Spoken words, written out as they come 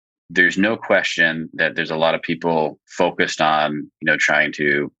there's no question that there's a lot of people focused on, trying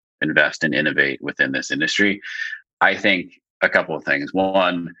to invest and innovate within this industry. I think a couple of things.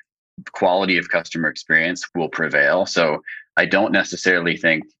 One, quality of customer experience will prevail. So I don't necessarily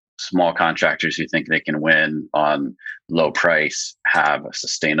think small contractors who think they can win on low price have a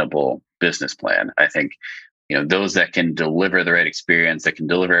sustainable business plan. I think those that can deliver the right experience, that can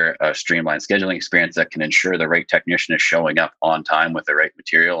deliver a streamlined scheduling experience, that can ensure the right technician is showing up on time with the right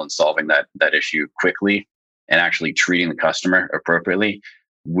material and solving that issue quickly and actually treating the customer appropriately,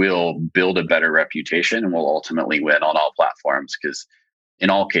 will build a better reputation and will ultimately win on all platforms. Because in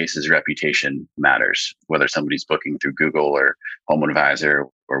all cases, reputation matters, whether somebody's booking through Google or Home Advisor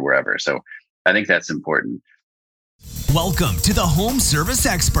or wherever. So I think that's important. Welcome to the Home Service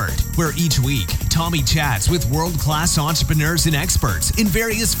Expert, where each week, Tommy chats with world-class entrepreneurs and experts in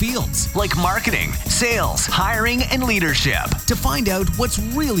various fields like marketing, sales, hiring, and leadership to find out what's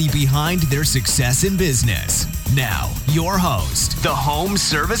really behind their success in business. Now, your host, the Home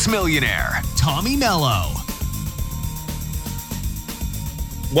Service Millionaire, Tommy Mello.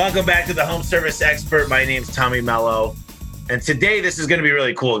 Welcome back to the Home Service Expert. My name's Tommy Mello. And today, this is going to be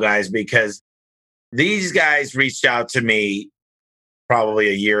really cool, guys, because these guys reached out to me probably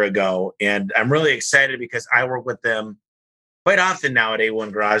a year ago, and I'm really excited because I work with them quite often now at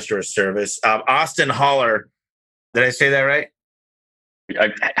A1 Garage Door Service. Austin Haller, did I say that right?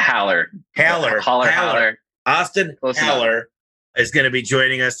 Haller. Austin Haller is going to be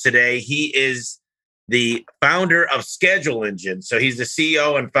joining us today. He is the founder of Schedule Engine. So he's the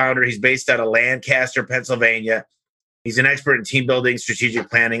CEO and founder. He's based out of Lancaster, Pennsylvania. He's an expert in team building, strategic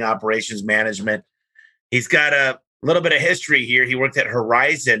planning, operations management. He's got a little bit of history here. He worked at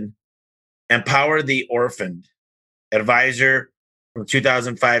Horizon, Empower the Orphaned, advisor from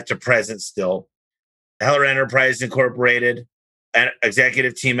 2005 to present still. Heller Enterprise Incorporated, an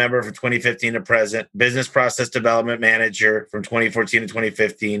executive team member from 2015 to present, business process development manager from 2014 to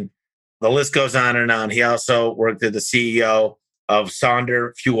 2015. The list goes on and on. He also worked as the CEO of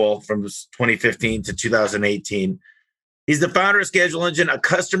Sonder Fuel from 2015 to 2018. He's the founder of Schedule Engine, a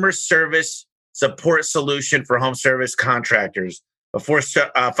customer service support solution for home service contractors. Before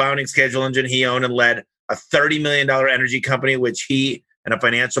founding Schedule Engine, he owned and led a $30 million energy company, which he and a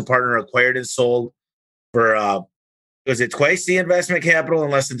financial partner acquired and sold for, was it twice the investment capital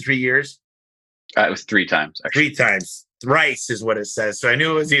in less than 3 years? It was 3 times, actually. 3 times. Thrice is what it says. So I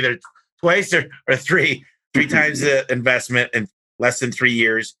knew it was either twice or three times the investment in less than 3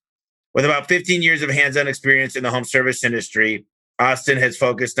 years. With about 15 years of hands-on experience in the home service industry, Austin has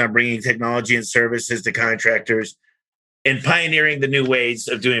focused on bringing technology and services to contractors and pioneering the new ways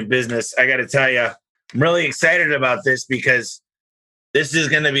of doing business. I got to tell you, I'm really excited about this because this is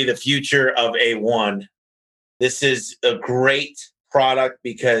going to be the future of A1. This is a great product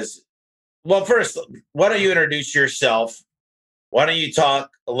because, well, first, why don't you introduce yourself? Why don't you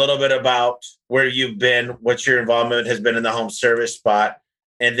talk a little bit about where you've been, what your involvement has been in the home service spot?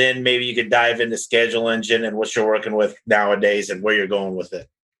 And then maybe you could dive into Schedule Engine and what you're working with nowadays and where you're going with it.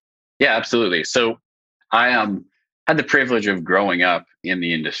 Yeah, absolutely. So I had the privilege of growing up in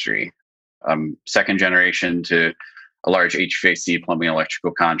the industry. I'm second generation to a large HVAC plumbing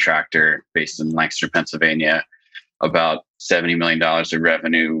electrical contractor based in Lancaster, Pennsylvania, about $70 million of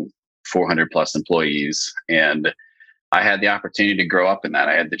revenue, 400 plus employees. And I had the opportunity to grow up in that.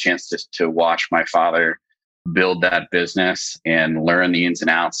 I had the chance to watch my father build that business and learn the ins and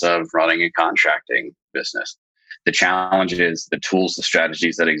outs of running a contracting business, the challenges, the tools, the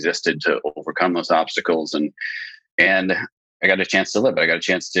strategies that existed to overcome those obstacles. And I got a chance to live it. I got a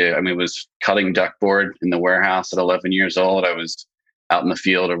chance to, was cutting ductboard in the warehouse at 11 years old. I was out in the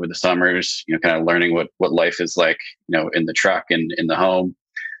field over the summers, kind of learning what life is like, in the truck and in the home,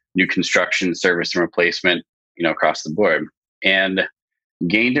 new construction, service and replacement, across the board. And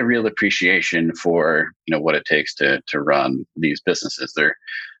gained a real appreciation for, what it takes to run these businesses. They're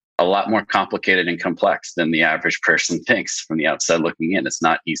a lot more complicated and complex than the average person thinks from the outside looking in. It's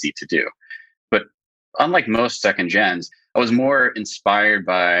not easy to do. But unlike most second gens, I was more inspired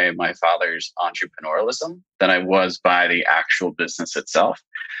by my father's entrepreneurialism than I was by the actual business itself.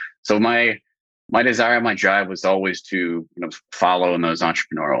 So my desire, my drive was always to, follow in those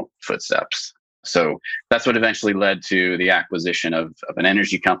entrepreneurial footsteps. So that's what eventually led to the acquisition of an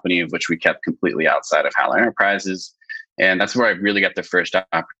energy company, of which we kept completely outside of Heller Enterprises. And that's where I really got the first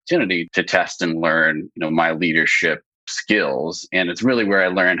opportunity to test and learn, my leadership skills. And it's really where I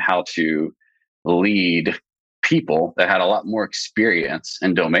learned how to lead people that had a lot more experience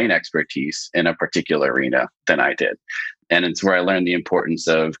and domain expertise in a particular arena than I did. And it's where I learned the importance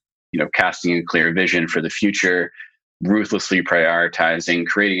of, casting a clear vision for the future, ruthlessly prioritizing,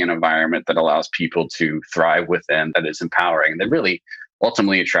 creating an environment that allows people to thrive within, that is empowering, that really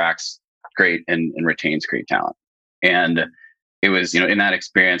ultimately attracts great and retains great talent. And it was, in that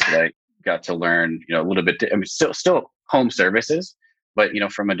experience that I got to learn, a little bit, I mean, still home services, but,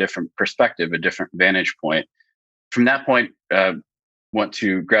 from a different perspective, a different vantage point. From that point, went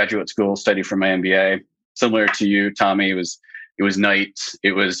to graduate school, studied for my MBA. Similar to you, Tommy, it was nights,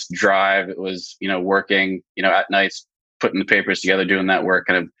 it was drive, it was, working, at nights, putting the papers together, doing that work,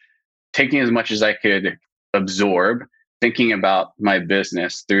 kind of taking as much as I could absorb, thinking about my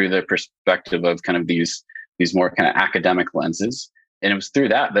business through the perspective of kind of these more kind of academic lenses. And it was through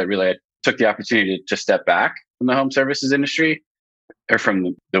that really I took the opportunity to step back from the home services industry, or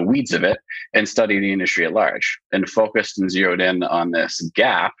from the weeds of it, and study the industry at large, and focused and zeroed in on this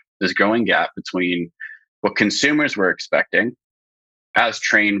growing gap between what consumers were expecting as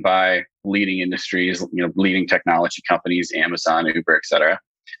trained by leading industries, leading technology companies, Amazon, Uber, et cetera,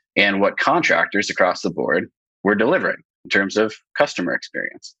 and what contractors across the board were delivering in terms of customer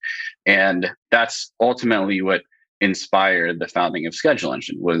experience. And that's ultimately what inspired the founding of Schedule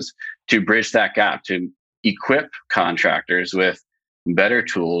Engine, was to bridge that gap, to equip contractors with better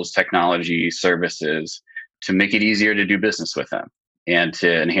tools, technology, services, to make it easier to do business with them and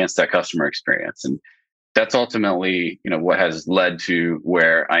to enhance that customer experience. And that's ultimately, what has led to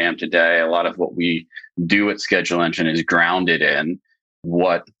where I am today. A lot of what we do at Schedule Engine is grounded in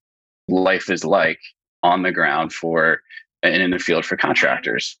what life is like on the ground and in the field for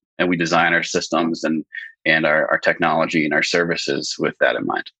contractors. And we design our systems and our technology and our services with that in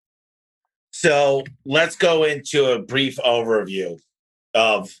mind. So let's go into a brief overview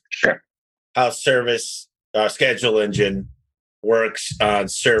of how Schedule Engine works on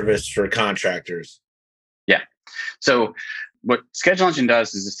service for contractors. Yeah. So what Schedule Engine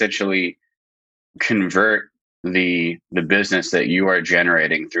does is essentially convert the business that you are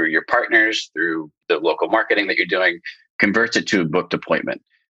generating through your partners, through the local marketing that you're doing, converts it to a booked appointment.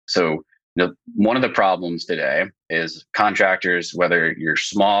 So one of the problems today is contractors, whether you're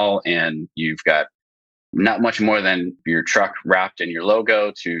small and you've got not much more than your truck wrapped in your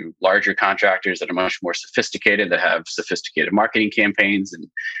logo, to larger contractors that are much more sophisticated, that have sophisticated marketing campaigns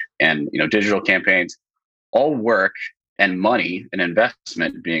and digital campaigns, all work and money and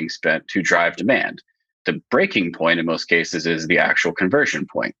investment being spent to drive demand. The breaking point in most cases is the actual conversion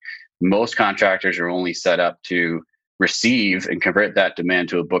point. Most contractors are only set up to receive and convert that demand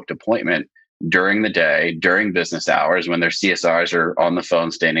to a booked appointment during the day, during business hours, when their CSRs are on the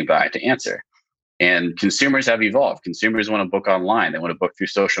phone standing by to answer. And consumers have evolved. Consumers want to book online. They want to book through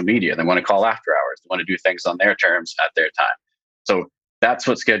social media. They want to call after hours. They want to do things on their terms at their time. So that's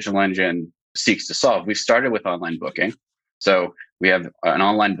what Schedule Engine seeks to solve. We started with online booking. So we have an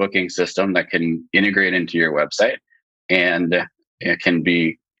online booking system that can integrate into your website, and it can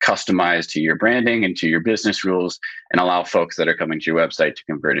be customized to your branding and to your business rules, and allow folks that are coming to your website to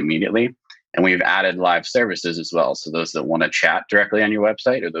convert immediately. And we've added live services as well. So those that want to chat directly on your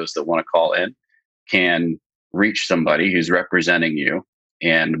website, or those that want to call in, can reach somebody who's representing you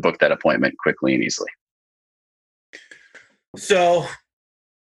and book that appointment quickly and easily. So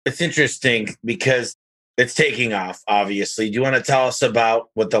it's interesting because it's taking off, obviously. Do you want to tell us about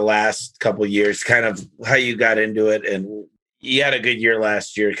what the last couple of years, kind of how you got into it? And you had a good year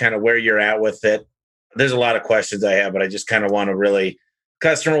last year, kind of where you're at with it. There's a lot of questions I have, but I just kind of want to really,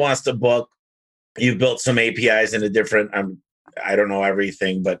 customer wants to book. You've built some APIs into different, I don't know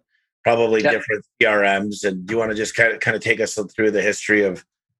everything, but probably different CRMs. And do you want to just kind of take us through the history of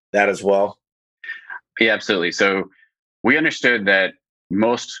that as well? Yeah, absolutely. So we understood that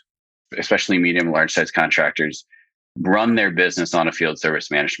most, especially medium and large size contractors, run their business on a field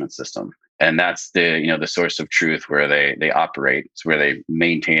service management system. And that's the source of truth where they operate. It's where they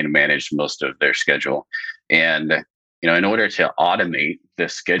maintain and manage most of their schedule. And in order to automate the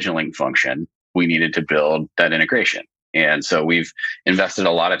scheduling function, we needed to build that integration. And so we've invested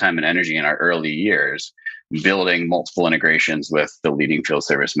a lot of time and energy in our early years building multiple integrations with the leading field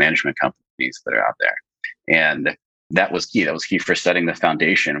service management companies that are out there. And that was key. That was key for setting the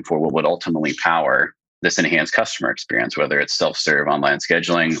foundation for what would ultimately power this enhanced customer experience, whether it's self-serve online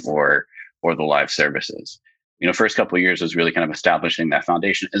scheduling or the live services. First couple of years was really kind of establishing that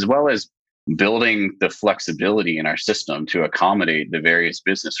foundation, as well as building the flexibility in our system to accommodate the various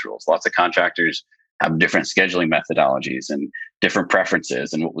business rules. Lots of contractors have different scheduling methodologies and different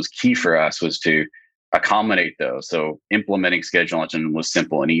preferences. And what was key for us was to accommodate those. So implementing Schedule Engine was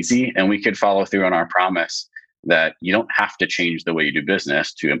simple and easy, and we could follow through on our promise that you don't have to change the way you do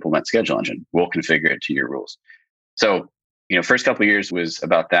business to implement Schedule Engine. We'll configure it to your rules. So, first couple of years was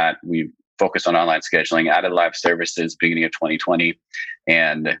about that. We've focused on online scheduling, added live services beginning of 2020.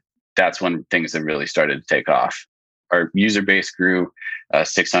 And that's when things have really started to take off. Our user base grew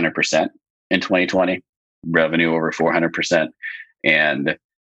 600% in 2020, revenue over 400%. And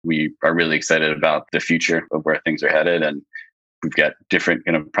we are really excited about the future of where things are headed. And we've got different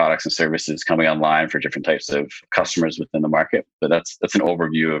kind of products and services coming online for different types of customers within the market. But that's an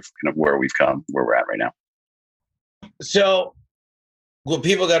overview of kind of where we've come, where we're at right now. So what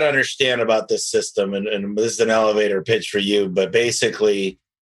people got to understand about this system, and this is an elevator pitch for you, but basically,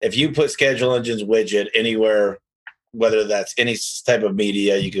 if you put Schedule Engine's widget anywhere, whether that's any type of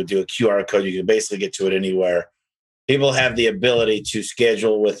media, you could do a QR code, you can basically get to it anywhere. People have the ability to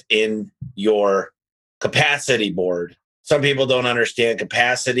schedule within your capacity board. Some people don't understand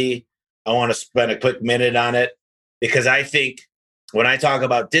capacity. I want to spend a quick minute on it because I think when I talk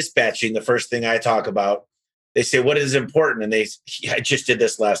about dispatching, the first thing I talk about, they say, what is important? And I just did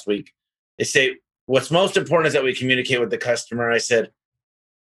this last week. They say, what's most important is that we communicate with the customer. I said,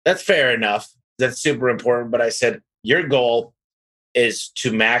 that's fair enough. That's super important. But I said, your goal is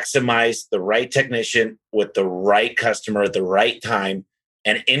to maximize the right technician with the right customer at the right time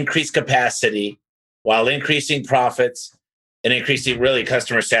and increase capacity while increasing profits and increasing really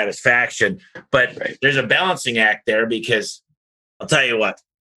customer satisfaction. But there's a balancing act there because I'll tell you what,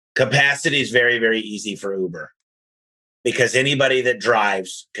 capacity is very, very easy for Uber because anybody that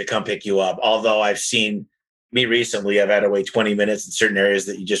drives could come pick you up. Although I've seen me recently, I've had to wait 20 minutes in certain areas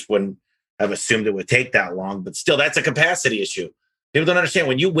that you just wouldn't have assumed it would take that long. But still, that's a capacity issue. People don't understand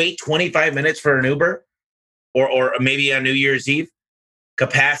when you wait 25 minutes for an Uber or maybe on New Year's Eve,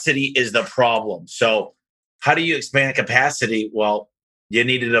 capacity is the problem. So how do you expand capacity? Well, you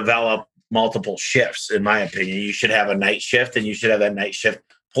need to develop multiple shifts, in my opinion. You should have a night shift, and you should have that night shift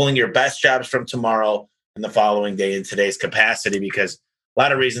pulling your best jobs from tomorrow and the following day in today's capacity, because a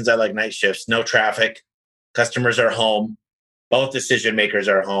lot of reasons I like night shifts: no traffic, customers are home, both decision makers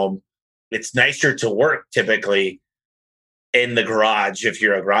are home. It's nicer to work typically in the garage if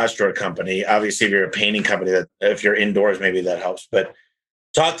you're a garage door company. Obviously, if you're a painting company, that if you're indoors, maybe that helps. But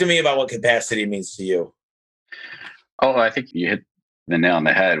talk to me about what capacity means to you. Oh, I think you hit the nail on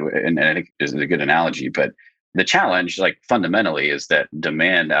the head, and I think this is a good analogy. But the challenge, like fundamentally, is that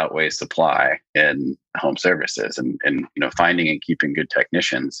demand outweighs supply in home services, and finding and keeping good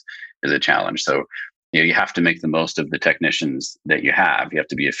technicians is a challenge. So you have to make the most of the technicians that you have. You have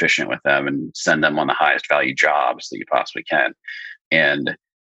to be efficient with them and send them on the highest value jobs that you possibly can. And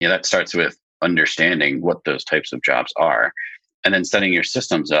that starts with understanding what those types of jobs are, and then setting your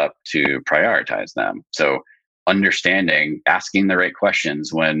systems up to prioritize them. So asking the right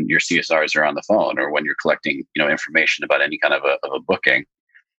questions when your CSRs are on the phone or when you're collecting, information about any kind of a booking,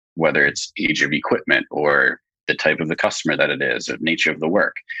 whether it's age of equipment or the type of the customer that it is or nature of the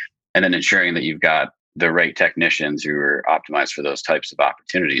work, and then ensuring that you've got the right technicians who are optimized for those types of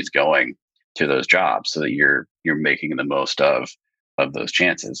opportunities going to those jobs so that you're making the most of those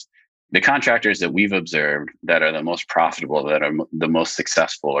chances. The contractors that we've observed that are the most profitable, that are the most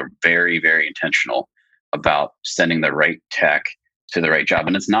successful, are very, very intentional about sending the right tech to the right job.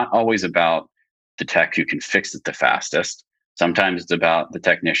 And it's not always about the tech who can fix it the fastest. Sometimes it's about the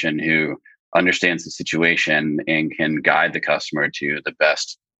technician who understands the situation and can guide the customer to the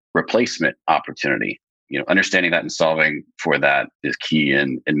best replacement opportunity. Understanding that and solving for that is key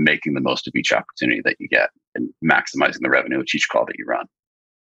in making the most of each opportunity that you get and maximizing the revenue with each call that you run.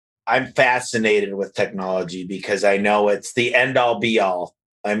 I'm fascinated with technology because I know it's the end all be all.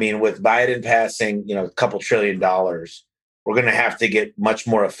 I mean, with Biden passing, a couple $1 trillion, we're going to have to get much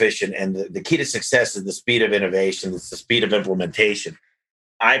more efficient. And the key to success is the speed of innovation. It's the speed of implementation.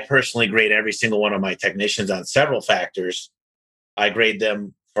 I personally grade every single one of my technicians on several factors. I grade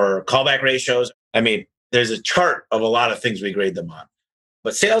them for callback ratios. I mean, there's a chart of a lot of things we grade them on.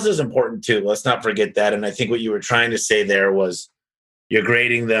 But sales is important too. Let's not forget that. And I think what you were trying to say there was you're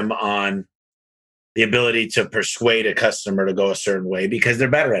grading them on the ability to persuade a customer to go a certain way because they're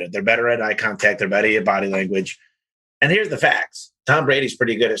better at it. They're better at eye contact. They're better at body language. And here's the facts. Tom Brady's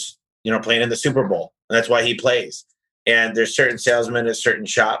pretty good at, playing in the Super Bowl. And that's why he plays. And there's certain salesmen at certain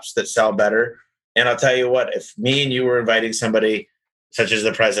shops that sell better. And I'll tell you what, if me and you were inviting somebody such as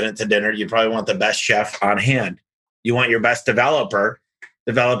the president to dinner, you probably want the best chef on hand. You want your best developer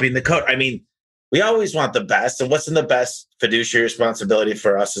developing the code. I mean, we always want the best. And what's in the best fiduciary responsibility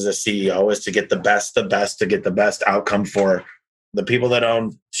for us as a CEO is to get the best, to get the best outcome for the people that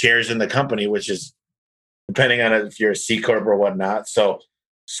own shares in the company, which is depending on if you're a C Corp or whatnot. So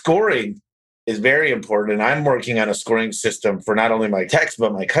scoring is very important. And I'm working on a scoring system for not only my techs,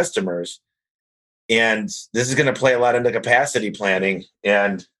 but my customers. And this is going to play a lot into capacity planning.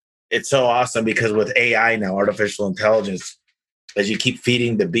 And it's so awesome because with AI now, artificial intelligence, as you keep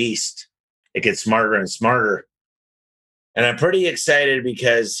feeding the beast, it gets smarter and smarter. And I'm pretty excited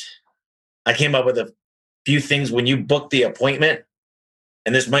because I came up with a few things when you book the appointment,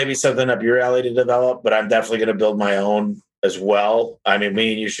 and this might be something up your alley to develop, but I'm definitely going to build my own as well. I mean,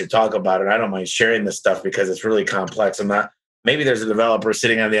 me and you should talk about it. I don't mind sharing this stuff because it's really complex. Maybe there's a developer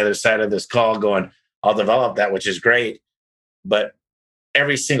sitting on the other side of this call going, I'll develop that, which is great. But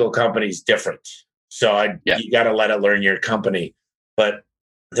every single company is different. So you got to let it learn your company. But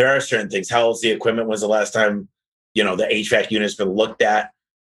there are certain things. How old's the equipment? When's the last time, the HVAC unit's been looked at?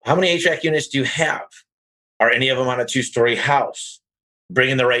 How many HVAC units do you have? Are any of them on a 2-story house?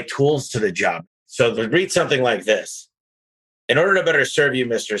 Bringing the right tools to the job. So to read something like this, in order to better serve you,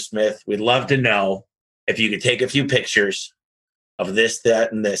 Mr. Smith, we'd love to know if you could take a few pictures of this,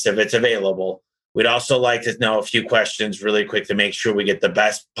 that, and this, if it's available. We'd also like to know a few questions really quick to make sure we get the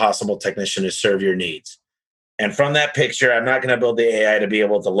best possible technician to serve your needs. And from that picture, I'm not going to build the AI to be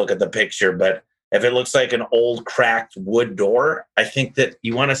able to look at the picture, but if it looks like an old cracked wood door, I think that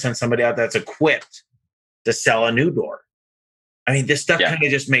you want to send somebody out that's equipped to sell a new door. I mean, this stuff kind of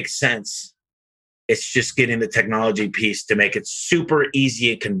just makes sense. It's just getting the technology piece to make it super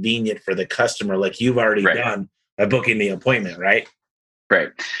easy and convenient for the customer, like you've already done by booking the appointment, right? Right.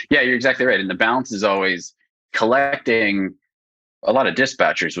 Yeah, you're exactly right. And the balance is always collecting. A lot of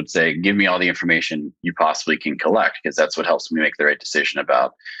dispatchers would say, give me all the information you possibly can collect, because that's what helps me make the right decision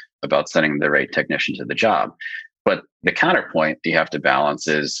about sending the right technician to the job. But the counterpoint that you have to balance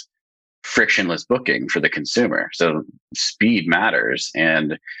is frictionless booking for the consumer. So speed matters.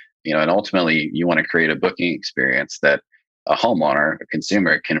 And ultimately you want to create a booking experience that a homeowner, a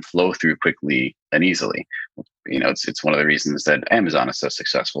consumer, can flow through quickly and easily. It's one of the reasons that Amazon is so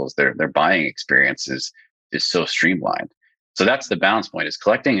successful, is their buying experience is so streamlined. So that's the balance point, is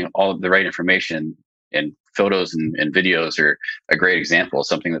collecting all of the right information, and photos and videos are a great example of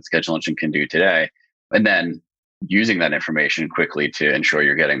something that Schedule Engine can do today. And then using that information quickly to ensure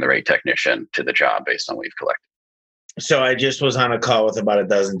you're getting the right technician to the job based on what you've collected. So I just was on a call with about a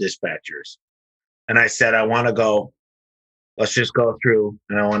dozen dispatchers, and I said, let's just go through,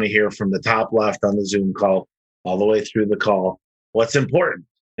 and I want to hear from the top left on the Zoom call all the way through the call, what's important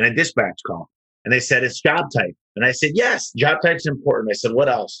in a dispatch call. And they said, it's job type. And I said, yes, job type's important. I said, what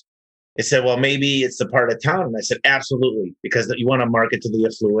else? They said, well, maybe it's the part of town. And I said, absolutely, because you want to market to the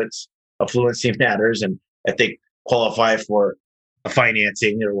affluence. Affluency matters, and if they qualify for a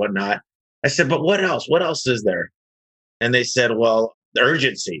financing or whatnot. I said, but what else? What else is there? And they said, well, the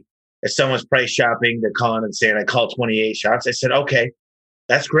urgency. If someone's price shopping, they're calling and saying, I called 28 shops. I said, okay,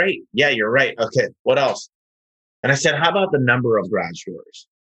 that's great. Yeah, you're right. Okay, what else? And I said, how about the number of garage doors?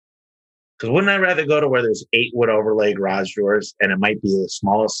 Because wouldn't I rather go to where there's 8 wood overlay garage doors, and it might be the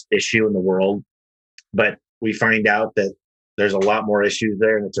smallest issue in the world, but we find out that there's a lot more issues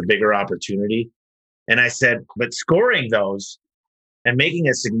there and it's a bigger opportunity. And I said, but scoring those and making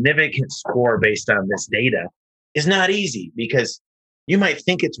a significant score based on this data is not easy, because you might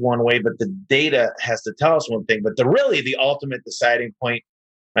think it's one way, but the data has to tell us one thing. But the ultimate deciding point,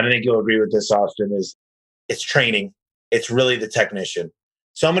 and I think you'll agree with this, Austin, is it's training. It's really the technician.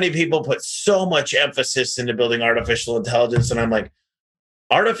 So many people put so much emphasis into building artificial intelligence. And I'm like,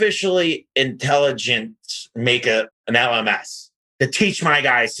 artificially intelligent, make an LMS to teach my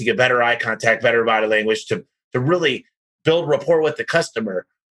guys to get better eye contact, better body language, to really build rapport with the customer.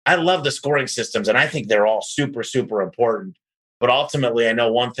 I love the scoring systems, and I think they're all super, super important. But ultimately, I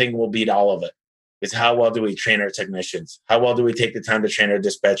know one thing will beat all of it, is how well do we train our technicians? How well do we take the time to train our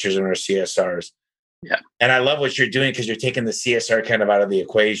dispatchers and our CSRs? Yeah. And I love what you're doing, because you're taking the CSR kind of out of the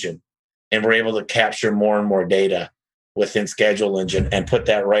equation, and we're able to capture more and more data within Schedule Engine and put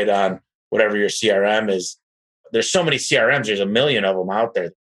that right on whatever your CRM is. There's so many CRMs. There's a million of them out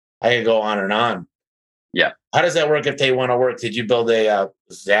there. I could go on and on. Yeah. How does that work if they want to work? Did you build a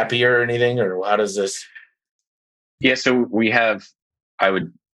Zapier or anything, or how does this? Yeah. So we have, I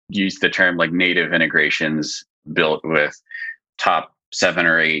would use the term like native integrations built with top 7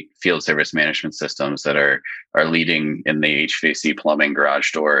 or 8 field service management systems that are leading in the HVAC, plumbing,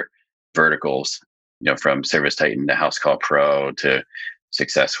 garage door verticals, from Service Titan to House Call Pro to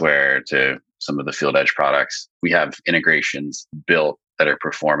Successware to some of the Field Edge products. We have integrations built that are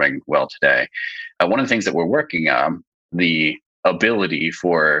performing well today. One of the things that we're working on, the ability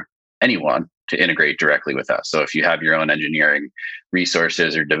for anyone to integrate directly with us. So if you have your own engineering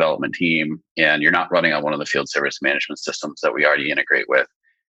resources or development team, and you're not running on one of the field service management systems that we already integrate with,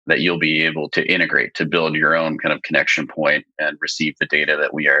 that you'll be able to integrate to build your own kind of connection point and receive the data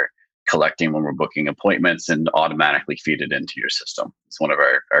that we are collecting when we're booking appointments and automatically feed it into your system. It's one of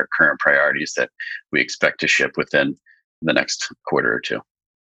our current priorities that we expect to ship within the next quarter or two.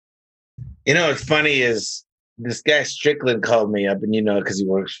 What's funny is this guy Strickland called me up, and because he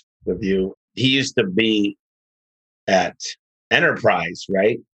works with you, he used to be at Enterprise,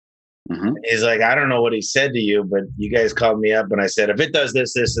 right? Mm-hmm. He's like, I don't know what he said to you, but you guys called me up, and I said, if it does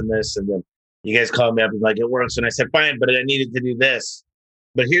this, this, and this, and then you guys called me up and like, it works. And I said, fine, but I needed to do this.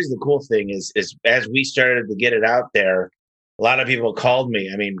 But here's the cool thing is as we started to get it out there, a lot of people called me.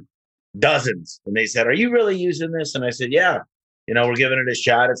 I mean, dozens. And they said, are you really using this? And I said, yeah, we're giving it a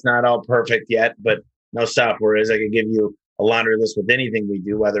shot. It's not all perfect yet, but no software is. I could give you a laundry list with anything we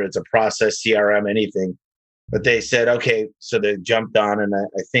do, whether it's a process, CRM, anything. But they said, okay, so they jumped on. And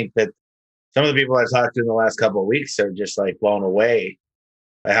I think that some of the people I've talked to in the last couple of weeks are just like blown away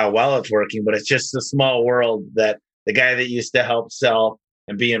by how well it's working. But it's just a small world that the guy that used to help sell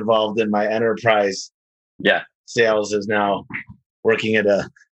and be involved in my enterprise sales is now working at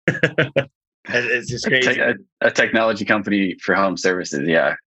it's just crazy. A technology company for home services.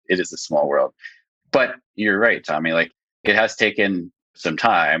 Yeah, it is a small world. But you're right, Tommy. Like, it has taken some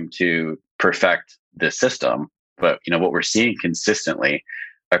time to perfect this system. But what we're seeing consistently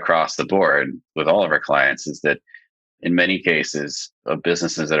across the board with all of our clients is that in many cases of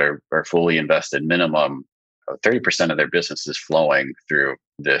businesses that are fully invested, minimum 30% of their business is flowing through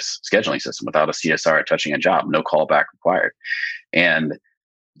this scheduling system without a CSR touching a job, no callback required. And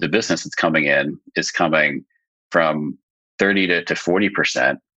the business that's coming in is coming from 30 to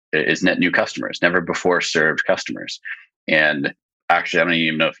 40% is net new customers, never before served customers. And actually, I don't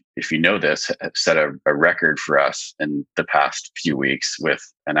even know if you know this, set a record for us in the past few weeks with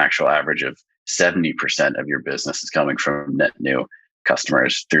an actual average of 70% of your business is coming from net new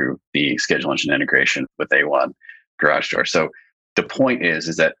customers through the schedule engine integration with A1 Garage Door. So the point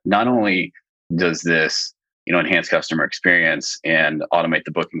is that not only does this enhance customer experience and automate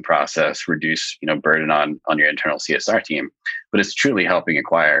the booking process, reduce burden on your internal CSR team, but it's truly helping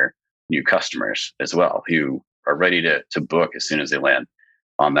acquire new customers as well who are ready to book as soon as they land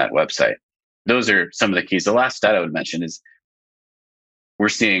on that website. Those are some of the keys. The last stat I would mention is we're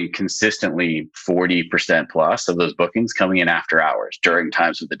seeing consistently 40% plus of those bookings coming in after hours during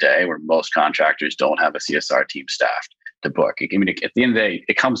times of the day where most contractors don't have a CSR team staffed to book. I mean, at the end of the day,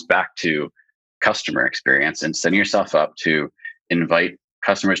 it comes back to customer experience and setting yourself up to invite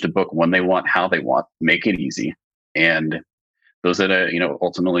customers to book when they want, how they want, make it easy. And those that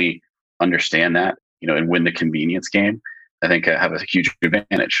ultimately understand that, and win the convenience game, I think have a huge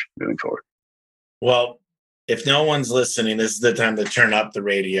advantage moving forward. Well, if no one's listening, this is the time to turn up the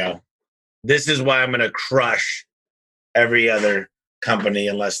radio. This is why I'm going to crush every other company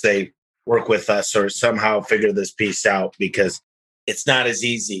unless they work with us or somehow figure this piece out, because it's not as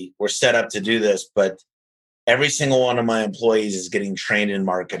easy. We're set up to do this, but every single one of my employees is getting trained in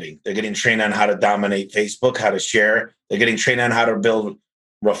marketing. They're getting trained on how to dominate Facebook, how to share. They're getting trained on how to build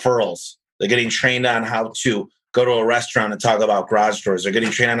referrals. They're getting trained on how to go to a restaurant and talk about garage doors. They're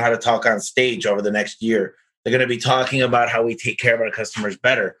getting trained on how to talk on stage over the next year. They're going to be talking about how we take care of our customers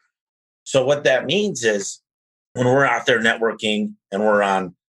better. So what that means is when we're out there networking and we're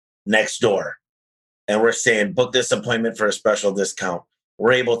on Nextdoor and we're saying, book this appointment for a special discount,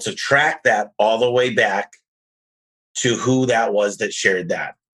 we're able to track that all the way back to who that was that shared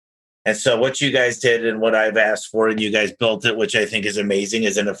that. And so what you guys did and what I've asked for, and you guys built it, which I think is amazing,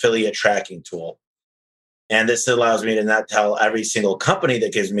 is an affiliate tracking tool. And this allows me to not tell every single company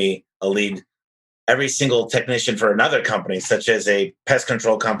that gives me a lead, every single technician for another company, such as a pest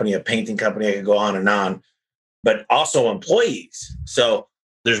control company, a painting company, I could go on, but also employees. So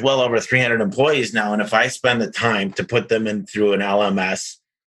there's well over 300 employees now. And if I spend the time to put them in through an LMS,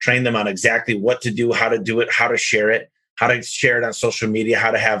 train them on exactly what to do, how to do it, how to share it on social media, how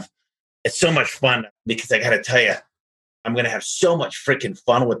to have, it's so much fun, because I got to tell you, I'm going to have so much freaking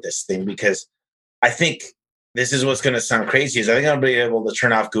fun with this thing, because I think this is what's going to sound crazy is I think I'll be able to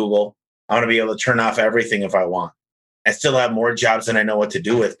turn off Google. I want to be able to turn off everything if I want. I still have more jobs than I know what to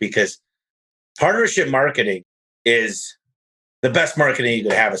do with, because partnership marketing is the best marketing you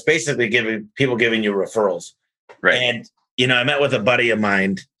could have. It's basically giving you referrals. Right. And, I met with a buddy of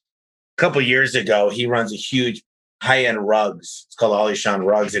mine a couple years ago. He runs a huge high-end rugs. It's called Alishan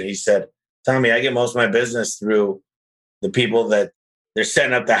Rugs. And he said, Tommy, I get most of my business through the people that they're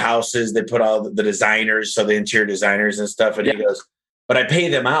setting up the houses. They put all the designers, so the interior designers and stuff. And He goes, but I pay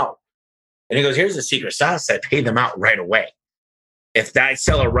them out. And he goes, here's the secret sauce. I pay them out right away. If I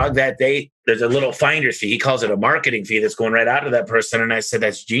sell a rug that day, there's a little finder's fee. He calls it a marketing fee that's going right out to that person. And I said,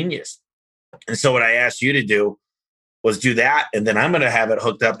 that's genius. And so what I asked you to do was do that. And then I'm going to have it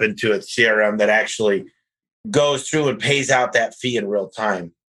hooked up into a CRM that actually goes through and pays out that fee in real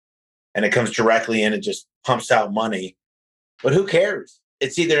time. And it comes directly in and just pumps out money. But who cares?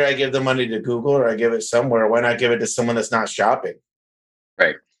 It's either I give the money to Google or I give it somewhere. Why not give it to someone that's not shopping?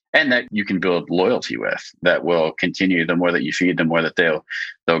 Right. And that you can build loyalty with, that will continue. The more that you feed, the more that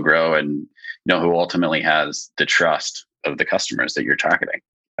they'll grow, and who ultimately has the trust of the customers that you're targeting.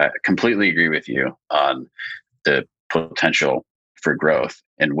 I completely agree with you on the potential for growth.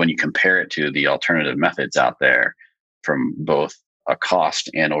 And when you compare it to the alternative methods out there from both a cost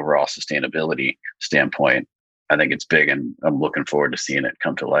and overall sustainability standpoint, I think it's big, and I'm looking forward to seeing it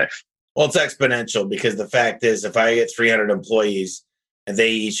come to life. Well, it's exponential, because the fact is, if I get 300 employees and they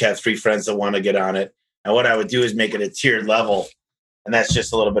each have 3 friends that want to get on it, and what I would do is make it a tiered level. And that's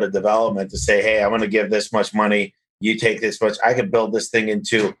just a little bit of development to say, hey, I'm going to give this much money. You take this much. I could build this thing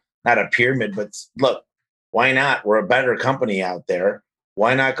into not a pyramid, but look, why not? We're a better company out there.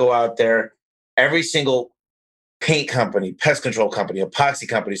 Why not go out there? Every single paint company, pest control company, epoxy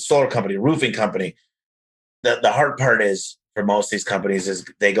company, solar company, roofing company. The hard part is for most of these companies is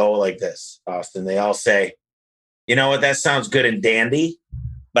they go like this, Austin. They all say, you know what, that sounds good and dandy,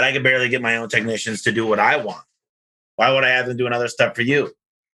 but I can barely get my own technicians to do what I want. Why would I have them doing other stuff for you?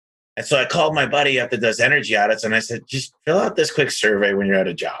 And so I called my buddy up that does energy audits, and I said, just fill out this quick survey when you're at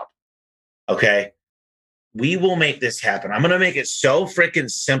a job. Okay? We will make this happen. I'm going to make it so freaking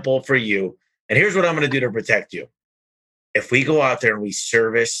simple for you. And here's what I'm going to do to protect you. If we go out there and we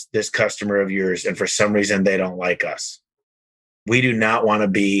service this customer of yours, and for some reason they don't like us, we do not want to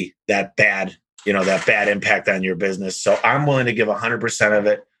be that bad, that bad impact on your business. So I'm willing to give 100% of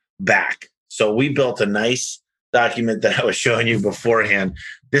it back. So we built a nice document that I was showing you beforehand.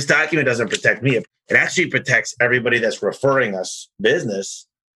 This document doesn't protect me. It actually protects everybody that's referring us business,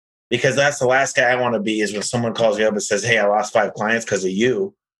 because that's the last guy I want to be, is when someone calls me up and says, hey, I lost 5 clients because of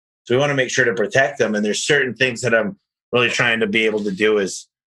you. So we want to make sure to protect them. And there's certain things that I'm really trying to be able to do, is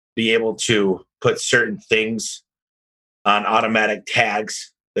be able to put certain things on automatic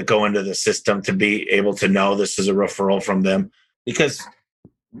tags that go into the system to be able to know this is a referral from them, because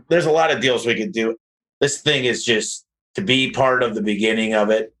there's a lot of deals we could do. This thing is just to be part of the beginning of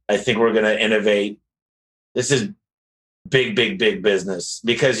it. I think we're going to innovate. This is big, big, big business,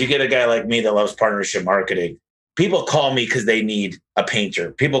 because you get a guy like me that loves partnership marketing. People call me because they need a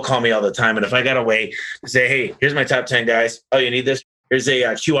painter. People call me all the time. And if I got a way to say, hey, here's my top 10 guys. Oh, you need this? Here's a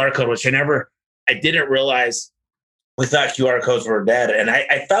QR code, which I didn't realize we thought QR codes were dead. And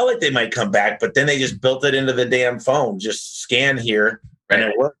I felt like they might come back, but then they just built it into the damn phone. Just scan here and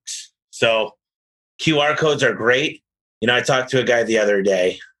it works. So QR codes are great. I talked to a guy the other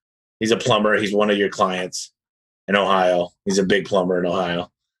day. He's a plumber. He's one of your clients in Ohio. He's a big plumber in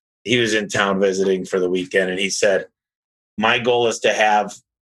Ohio. He was in town visiting for the weekend, and he said, my goal is to have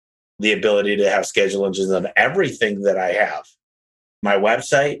the ability to have schedule engines on everything that I have. My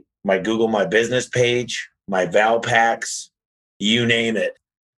website, my Google My Business page, my Val packs, you name it.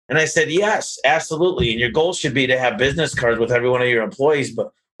 And I said, yes, absolutely. And your goal should be to have business cards with every one of your employees,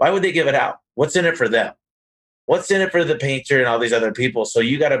 but why would they give it out? What's in it for them? What's in it for the painter and all these other people? So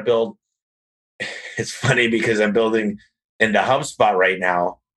you got to build. It's funny because I'm building into HubSpot right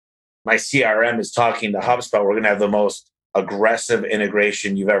now. My CRM is talking to HubSpot. We're going to have the most aggressive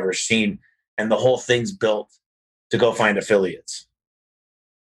integration you've ever seen. And the whole thing's built to go find affiliates.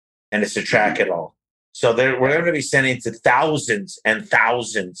 And it's to track it all. So we're going to be sending to thousands and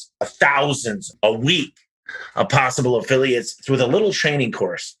thousands of thousands a week of possible affiliates through a little training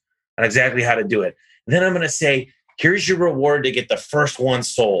course on exactly how to do it. And then I'm going to say, here's your reward to get the first one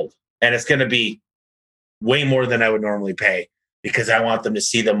sold. And it's going to be way more than I would normally pay, because I want them to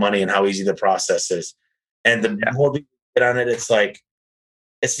see the money and how easy the process is. And the more we get on it, it's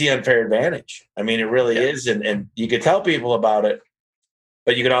the unfair advantage. I mean, it really is. And you could tell people about it,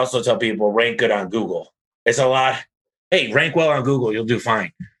 but you could also tell people rank good on Google. It's a lot. Hey, rank well on Google, you'll do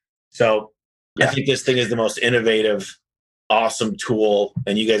fine. So I think this thing is the most innovative, awesome tool.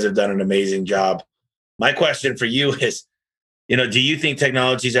 And you guys have done an amazing job. My question for you is, do you think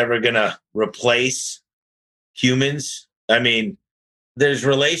technology is ever going to replace humans? I mean, there's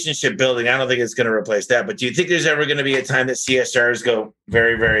relationship building. I don't think it's going to replace that. But do you think there's ever going to be a time that CSRs go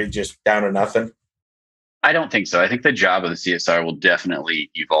very, very just down to nothing? I don't think so. I think the job of the CSR will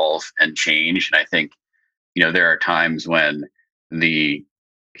definitely evolve and change. And I think, there are times when the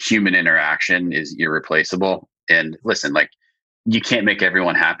human interaction is irreplaceable. And listen, you can't make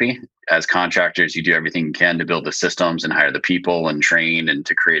everyone happy. As contractors, you do everything you can to build the systems and hire the people and train and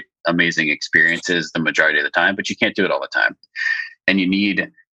to create amazing experiences the majority of the time, but you can't do it all the time. And you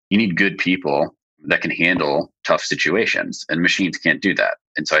need good people that can handle tough situations, and machines can't do that.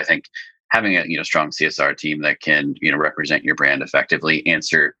 And so I think having a strong CSR team that can represent your brand effectively,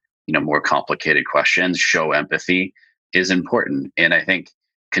 answer more complicated questions, show empathy is important. And I think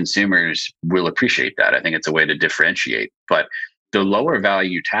consumers will appreciate that. I think it's a way to differentiate. But the lower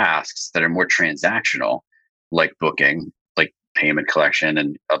value tasks that are more transactional, like booking, like payment collection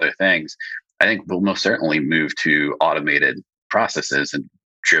and other things, I think will most certainly move to automated processes and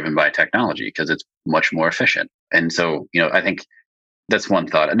driven by technology because it's much more efficient. And so, I think that's one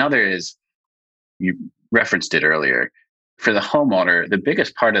thought. Another is, you referenced it earlier, for the homeowner, the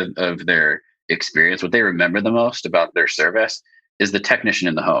biggest part of their experience, what they remember the most about their service is the technician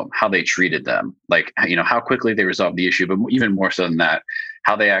in the home, how they treated them, like, how quickly they resolved the issue, but even more so than that,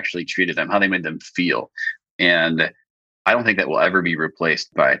 how they actually treated them, how they made them feel. And I don't think that will ever be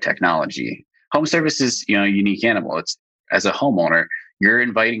replaced by technology. Home service is, a unique animal. It's, as a homeowner, you're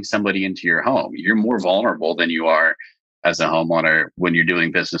inviting somebody into your home. You're more vulnerable than you are as a homeowner when you're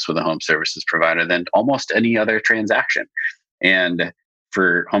doing business with a home services provider than almost any other transaction. And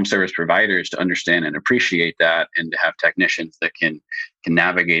for home service providers to understand and appreciate that, and to have technicians that can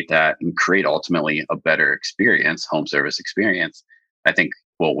navigate that and create ultimately a better experience, home service experience, I think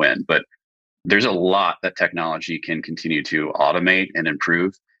will win. But there's a lot that technology can continue to automate and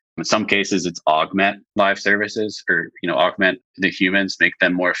improve. In some cases, it's augment live services, or augment the humans, make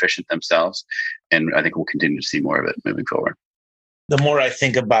them more efficient themselves. And I think we'll continue to see more of it moving forward. The more I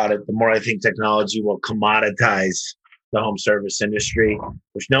think about it, the more I think technology will commoditize the home service industry,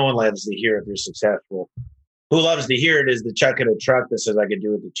 which no one loves to hear if you're successful. Who loves to hear it is the chuck in a truck that says I could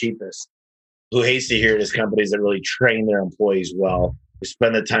do it the cheapest. Who hates to hear it is companies that really train their employees well, who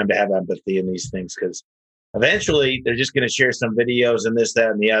spend the time to have empathy in these things, because eventually they're just going to share some videos and this,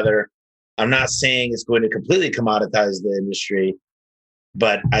 that, and the other. I'm not saying it's going to completely commoditize the industry,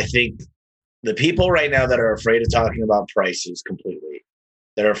 but I think the people right now that are afraid of talking about prices completely,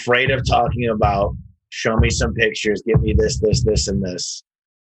 that are afraid of talking about, show me some pictures, give me this, and this,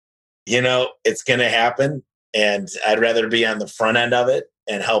 it's going to happen. And I'd rather be on the front end of it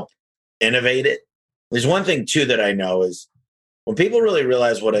and help innovate it. There's one thing too that I know is, when people really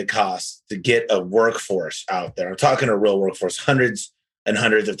realize what it costs to get a workforce out there, I'm talking a real workforce, hundreds and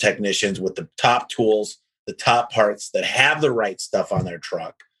hundreds of technicians with the top tools, the top parts, that have the right stuff on their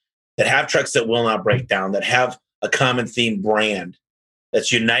truck, that have trucks that will not break down, that have a common theme brand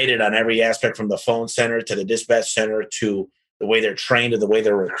that's united on every aspect, from the phone center to the dispatch center to the way they're trained to the way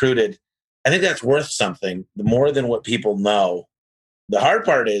they're recruited. I think that's worth something, more than what people know. The hard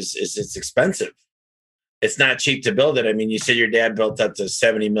part is it's expensive. It's not cheap to build it. I mean, you said your dad built up to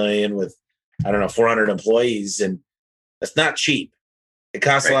 70 million with, 400 employees, and that's not cheap. It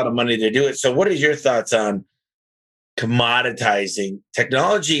costs a lot of money to do it. So what is your thoughts on commoditizing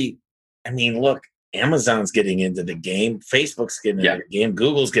technology? I mean, look, Amazon's getting into the game. Facebook's getting into the game.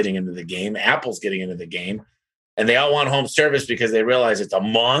 Google's getting into the game. Apple's getting into the game. And they all want home service because they realize it's a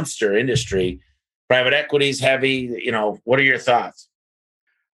monster industry. Private equity's heavy. What are your thoughts?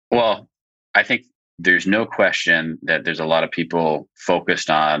 Well, I think there's no question that there's a lot of people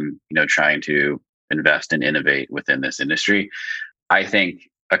focused on, trying to invest and innovate within this industry. I think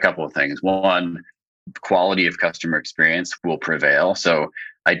a couple of things. One, quality of customer experience will prevail. So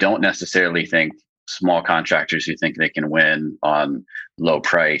I don't necessarily think small contractors who think they can win on low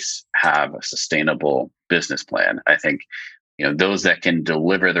price have a sustainable business plan. I think, those that can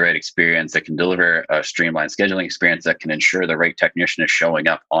deliver the right experience, that can deliver a streamlined scheduling experience, that can ensure the right technician is showing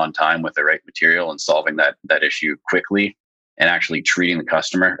up on time with the right material and solving that issue quickly and actually treating the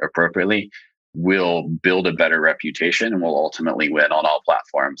customer appropriately, will build a better reputation and will ultimately win on all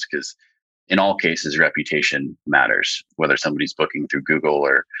platforms. Because in all cases, reputation matters, whether somebody's booking through Google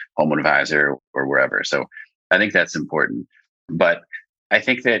or Home Advisor or wherever. So I think that's important. But I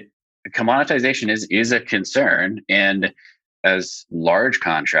think that commoditization is a concern. And as large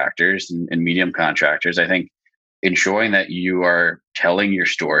contractors and medium contractors, I think ensuring that you are telling your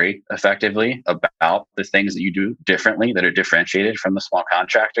story effectively about the things that you do differently, that are differentiated from the small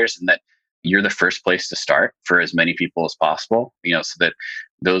contractors, and that you're the first place to start for as many people as possible, so that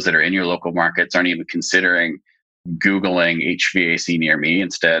those that are in your local markets aren't even considering Googling HVAC near me.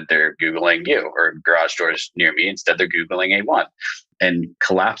 Instead, they're Googling you, or garage doors near me. Instead, they're Googling A1. And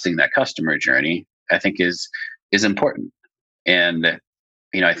collapsing that customer journey, I think is important. And,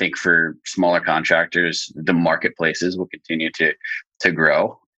 I think for smaller contractors, the marketplaces will continue to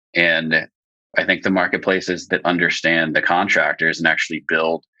grow. And I think the marketplaces that understand the contractors and actually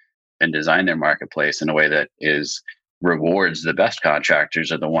build and design their marketplace in a way that rewards the best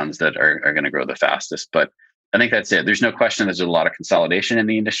contractors are the ones that are going to grow the fastest. But I think that's it. There's no question there's a lot of consolidation in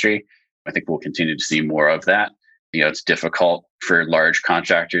the industry. I think we'll continue to see more of that. It's difficult for large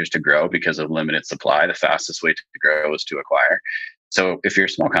contractors to grow because of limited supply. The fastest way to grow is to acquire. So if you're a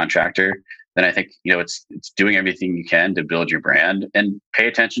small contractor, then I think, it's doing everything you can to build your brand and pay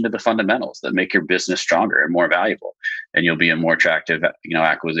attention to the fundamentals that make your business stronger and more valuable. And you'll be a more attractive,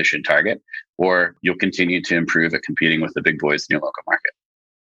 acquisition target, or you'll continue to improve at competing with the big boys in your local market.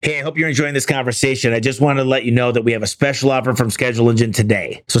 Hey, I hope you're enjoying this conversation. I just wanted to let you know that we have a special offer from Schedule Engine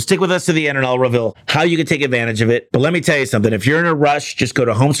today. So stick with us to the end and I'll reveal how you can take advantage of it. But let me tell you something. If you're in a rush, just go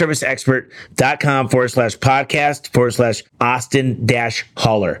to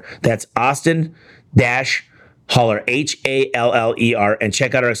homeserviceexpert.com/podcast/Austin-Haller. That's Austin-Haller, Haller, and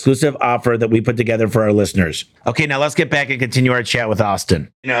check out our exclusive offer that we put together for our listeners. Okay, now let's get back and continue our chat with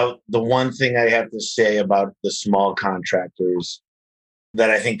Austin. The one thing I have to say about the small contractors that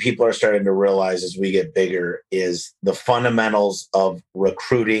I think people are starting to realize as we get bigger is the fundamentals of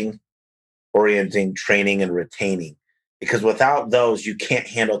recruiting, orienting, training, and retaining. Because without those, you can't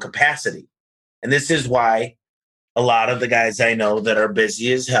handle capacity. And this is why a lot of the guys I know that are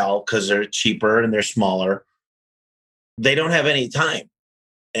busy as hell because they're cheaper and they're smaller, they don't have any time.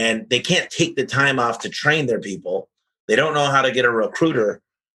 And they can't take the time off to train their people. They don't know how to get a recruiter.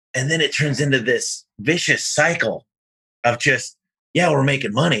 And then it turns into this vicious cycle of just, we're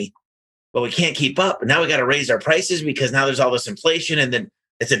making money, but we can't keep up. And now we got to raise our prices because now there's all this inflation. And then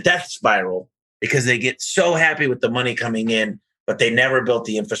it's a death spiral because they get so happy with the money coming in, but they never built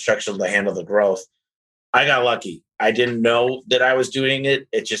the infrastructure to handle the growth. I got lucky. I didn't know that I was doing it.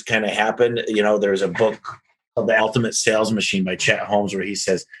 It just kind of happened. There's a book called The Ultimate Sales Machine by Chet Holmes where he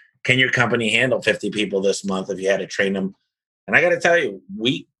says, can your company handle 50 people this month if you had to train them? And I got to tell you,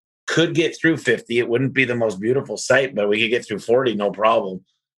 we could get through 50. It wouldn't be the most beautiful sight, but we could get through 40, no problem.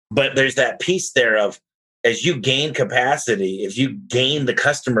 But there's that piece there of, as you gain capacity, if you gain the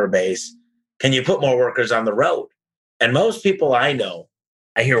customer base, can you put more workers on the road? And most people I know,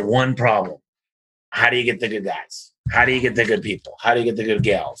 I hear one problem. How do you get the good guys? How do you get the good people? How do you get the good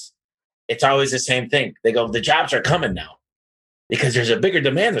gals? It's always the same thing. They go, the jobs are coming now because there's a bigger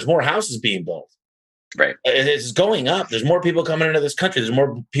demand. There's more houses being built. Right. It's going up. There's more people coming into this country. There's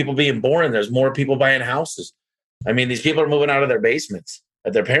more people being born. There's more people buying houses. I mean, these people are moving out of their basements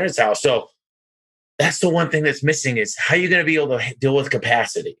at their parents' house. So that's the one thing that's missing is how you're going to be able to deal with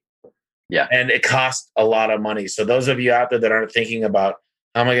capacity. Yeah. And it costs a lot of money. So those of you out there that aren't thinking about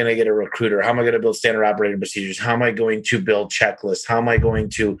how am I going to get a recruiter? How am I going to build standard operating procedures? How am I going to build checklists? How am I going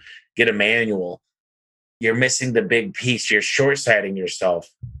to get a manual? You're missing the big piece. You're short-sighting yourself.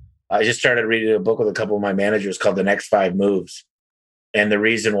 I just started reading a book with a couple of my managers called The Next 5 Moves. And the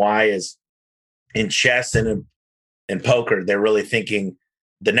reason why is in chess and in poker, they're really thinking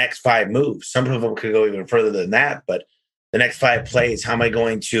the next 5 moves. Some of them could go even further than that, but the next 5 plays, how am I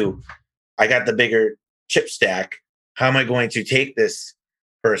going to, I got the bigger chip stack. How am I going to take this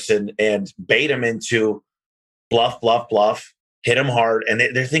person and bait them into bluff, hit them hard? And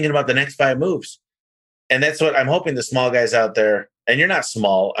they're thinking about the next 5 moves. And that's what I'm hoping the small guys out there, and you're not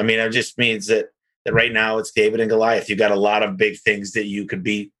small. I mean, it just means that right now it's David and Goliath. You've got a lot of big things that you could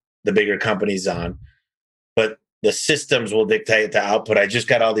beat the bigger companies on, but the systems will dictate the output. I just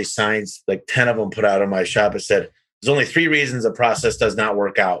got all these signs, like 10 of them put out in my shop. It said, there's only 3 reasons a process does not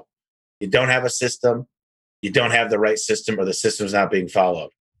work out. You don't have a system, you don't have the right system, or the system's not being followed.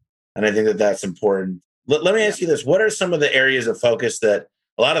 And I think that that's important. Let me ask you this. What are some of the areas of focus that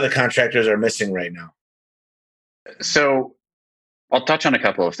a lot of the contractors are missing right now? So I'll touch on a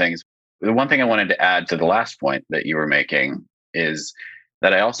couple of things. The one thing I wanted to add to the last point that you were making is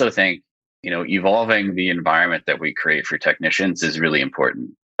that I also think, evolving the environment that we create for technicians is really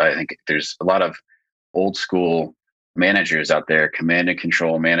important. I think there's a lot of old school managers out there, command and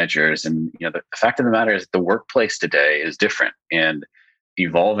control managers. And, the fact of the matter is the workplace today is different, and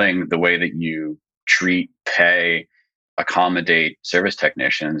evolving the way that you treat, pay, accommodate service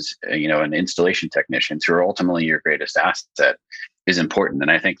technicians, and installation technicians who are ultimately your greatest asset is important.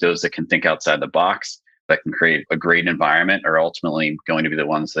 And I think those that can think outside the box, that can create a great environment, are ultimately going to be the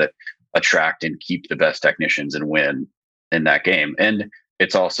ones that attract and keep the best technicians and win in that game. And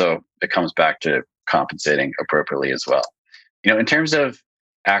it comes back to compensating appropriately as well. In terms of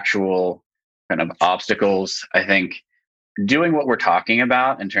actual kind of obstacles, I think doing what we're talking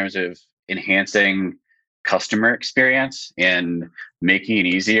about in terms of enhancing customer experience and making it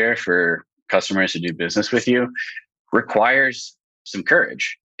easier for customers to do business with you requires some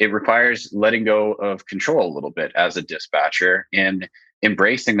courage. It requires letting go of control a little bit as a dispatcher and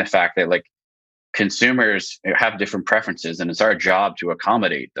embracing the fact that consumers have different preferences, and it's our job to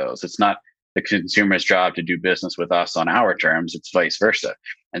accommodate those. It's not the consumer's job to do business with us on our terms, it's vice versa.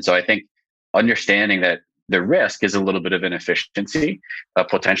 And so I think understanding that the risk is a little bit of inefficiency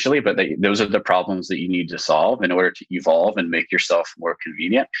potentially, but those are the problems that you need to solve in order to evolve and make yourself more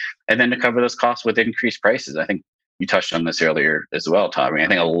convenient, and then to cover those costs with increased prices. I think you touched on this earlier as well, Tommy. I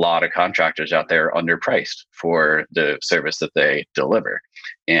think a lot of contractors out there are underpriced for the service that they deliver.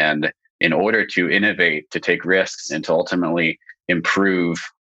 And in order to innovate, to take risks, and to ultimately improve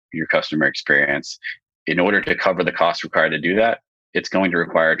your customer experience, in order to cover the costs required to do that, it's going to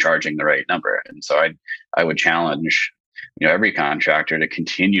require charging the right number. And so I would challenge every contractor to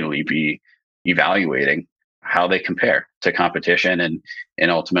continually be evaluating how they compare to competition, and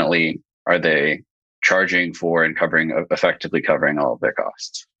ultimately, are they charging for and effectively covering all of their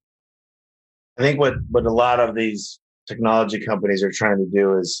costs. I think what a lot of these technology companies are trying to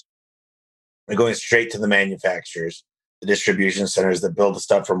do is they're going straight to the manufacturers, the distribution centers that build the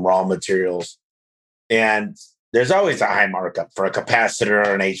stuff from raw materials. And there's always a high markup for a capacitor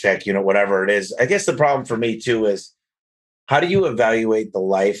or an HVAC unit, whatever it is. I guess the problem for me too is, how do you evaluate the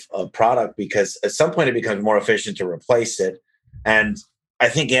life of product? Because at some point it becomes more efficient to replace it. And I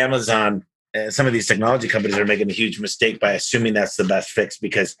think Amazon and some of these technology companies are making a huge mistake by assuming that's the best fix,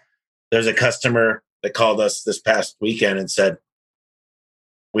 because there's a customer that called us this past weekend and said,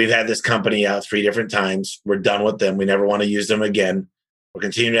 we've had this company out 3 different times. We're done with them. We never want to use them again. We're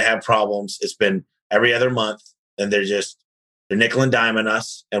continuing to have problems. It's been every other month, and they're nickel and diming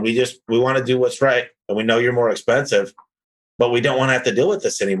us. And we want to do what's right. And we know you're more expensive, but we don't want to have to deal with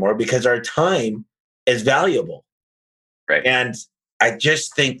this anymore because our time is valuable. Right. And I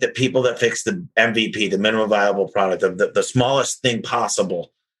just think that people that fix the MVP, the minimum viable product, of the smallest thing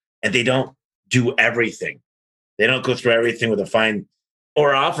possible, and they don't do everything. They don't go through everything with a fine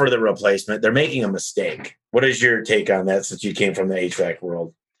or offer the replacement. They're making a mistake. What is your take on that, since you came from the HVAC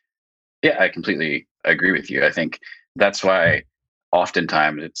world? Yeah, I completely agree with you. I think that's why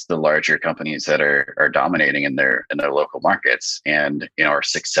oftentimes it's the larger companies that are dominating in their local markets, and are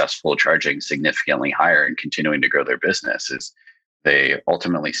successful, charging significantly higher and continuing to grow their business. Is they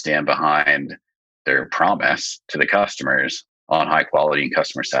ultimately stand behind their promise to the customers on high quality and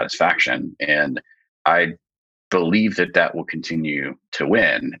customer satisfaction. And I believe that will continue to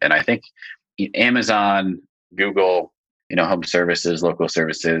win. And I think Amazon, Google, home services, local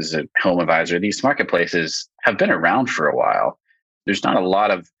services, Home Advisor, these marketplaces have been around for a while. There's not a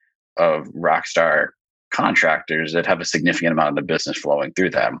lot of rock star contractors that have a significant amount of the business flowing through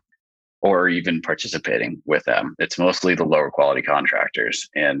them, or even participating with them. It's mostly the lower quality contractors.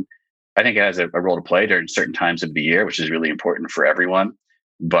 And I think it has a role to play during certain times of the year, which is really important for everyone.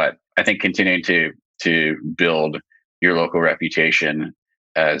 But I think continuing to build your local reputation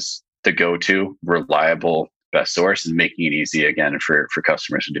as the go-to, reliable, best source, and making it easy again for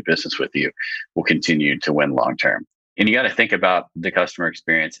customers to do business with you will continue to win long term. And you got to think about the customer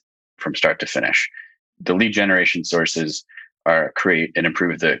experience from start to finish. The lead generation sources create and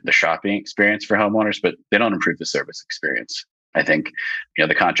improve the shopping experience for homeowners, but they don't improve the service experience. I think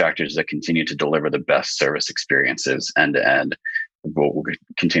the contractors that continue to deliver the best service experiences end to end will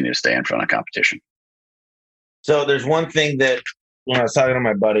continue to stay in front of competition. So there's one thing that, when I was talking to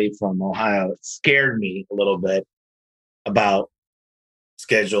my buddy from Ohio, it scared me a little bit about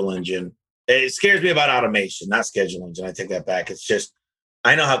Schedule Engine. It scares me about automation, not Schedule Engine. I take that back. It's just,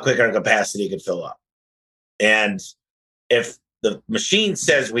 I know how quick our capacity could fill up. And if the machine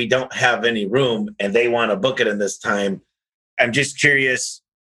says we don't have any room and they want to book it in this time, I'm just curious.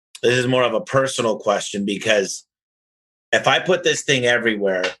 This is more of a personal question, because if I put this thing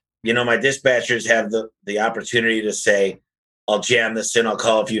everywhere, my dispatchers have the opportunity to say, I'll jam this in, I'll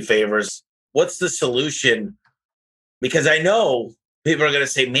call a few favors. What's the solution? Because I know people are going to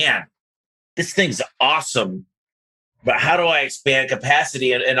say, man, this thing's awesome, but how do I expand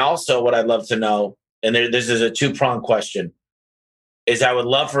capacity? And also what I'd love to know, and this is a 2-pronged question, is I would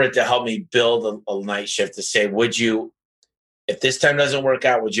love for it to help me build a night shift to say, would you, if this time doesn't work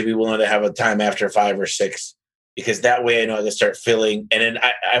out, would you be willing to have a time after 5 or 6? Because that way I know I can start filling. And then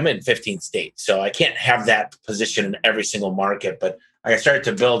I'm in 15 states, so I can't have that position in every single market, but I started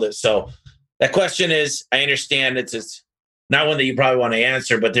to build it. So that question is, I understand it's not one that you probably want to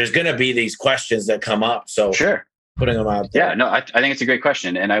answer, but there's going to be these questions that come up. So sure, putting them out there. Yeah, no, I think it's a great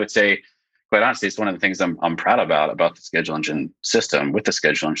question. And I would say, quite honestly, it's one of the things I'm proud about the Schedule Engine system. With the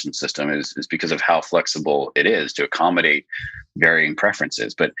Schedule Engine system is because of how flexible it is to accommodate varying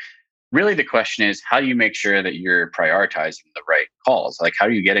preferences. But really the question is, how do you make sure that you're prioritizing the right calls? Like, how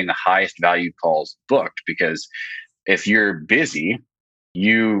are you getting the highest value calls booked? Because if you're busy,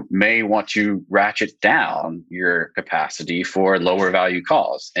 you may want to ratchet down your capacity for lower value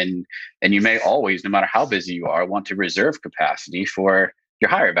calls. And you may always, no matter how busy you are, want to reserve capacity for your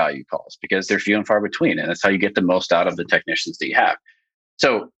higher value calls because they're few and far between. And that's how you get the most out of the technicians that you have.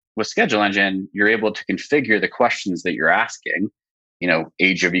 So with Schedule Engine, you're able to configure the questions that you're asking.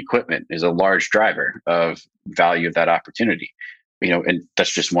 Age of equipment is a large driver of value of that opportunity. And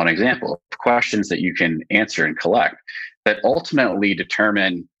that's just one example of questions that you can answer and collect that ultimately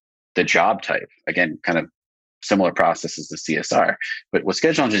determine the job type. Again, kind of similar process as the CSR. But what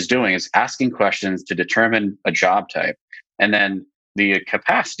Schedule Engine is doing is asking questions to determine a job type. And then the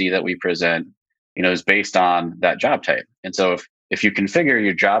capacity that we present, is based on that job type. And so if you configure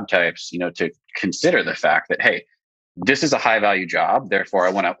your job types, to consider the fact that, hey, this is a high value job, therefore I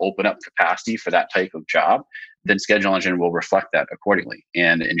want to open up capacity for that type of job, then Schedule Engine will reflect that accordingly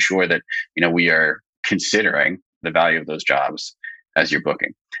and ensure that, we are considering the value of those jobs as you're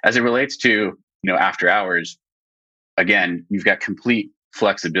booking. As it relates to, after hours, again, you've got complete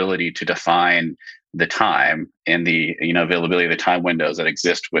flexibility to define the time and the availability of the time windows that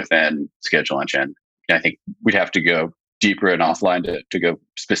exist within Schedule Engine. And I think we'd have to go deeper and offline to go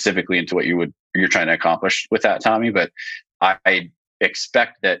specifically into what you're trying to accomplish with that, Tommy. But I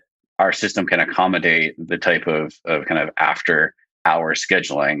expect that our system can accommodate the type of kind of after hour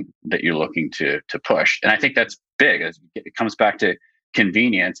scheduling that you're looking to push. And I think that's big. It comes back to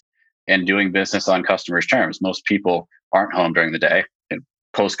convenience and doing business on customers' terms. Most people aren't home during the day in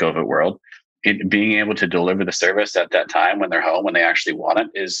post-COVID world. Being able to deliver the service at that time when they're home, when they actually want it,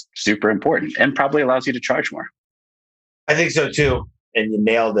 is super important and probably allows you to charge more. I think so too. And you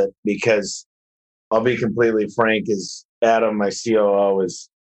nailed it, because I'll be completely frank, is Adam, my COO, has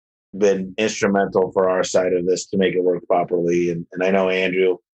been instrumental for our side of this to make it work properly. And I know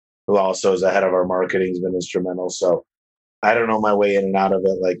Andrew, who also is the head of our marketing, has been instrumental. So I don't know my way in and out of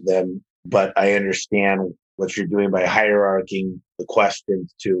it like them, but I understand what you're doing by hierarching the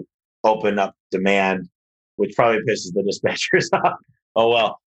questions to open up demand, which probably pisses the dispatchers off. Oh,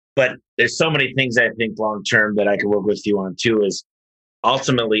 well. But there's so many things I think long-term that I could work with you on too, is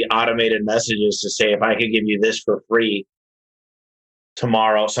ultimately automated messages to say, if I could give you this for free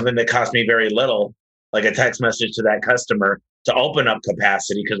tomorrow, something that cost me very little, like a text message to that customer to open up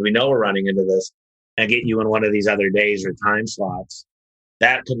capacity, because we know we're running into this, and get you in one of these other days or time slots.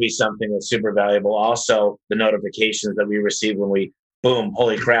 That could be something that's super valuable. Also, the notifications that we receive when we, boom,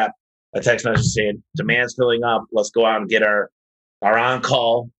 holy crap, a text message saying demand's filling up. Let's go out and get our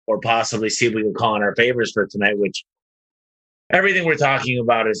on-call, or possibly see if we can call in our favors for tonight, which everything we're talking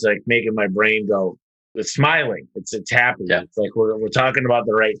about is like making my brain go, it's smiling. It's happy. Yeah. It's like we're talking about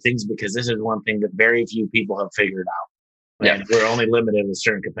the right things, because this is one thing that very few people have figured out. And we're only limited in a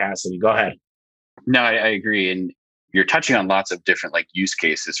certain capacity. Go ahead. No, I agree. And you're touching on lots of different use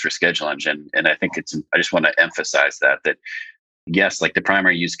cases for Schedule Engine. And I think I just want to emphasize that yes, the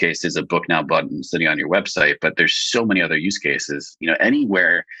primary use case is a book now button sitting on your website, but there's so many other use cases.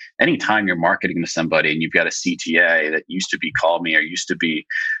 Anywhere, anytime you're marketing to somebody and you've got a CTA that used to be call me or used to be,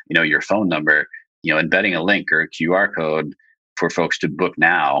 your phone number, embedding a link or a QR code for folks to book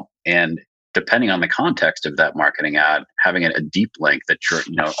now. And depending on the context of that marketing ad, having a deep link that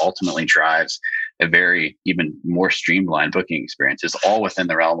ultimately drives a very even more streamlined booking experience is all within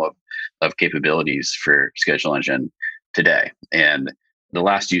the realm of capabilities for Schedule Engine today. And the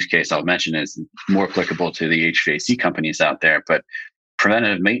last use case I'll mention is more applicable to the HVAC companies out there, but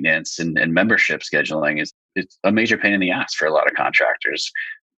preventative maintenance and membership scheduling it's a major pain in the ass for a lot of contractors.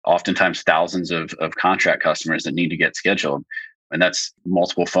 Oftentimes thousands of contract customers that need to get scheduled. And that's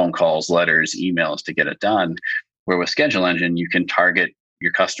multiple phone calls, letters, emails to get it done. Where with Schedule Engine, you can target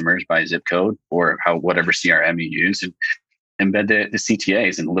your customers by zip code or whatever CRM you use, and embed the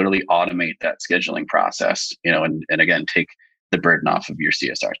CTAs and literally automate that scheduling process, and again, take the burden off of your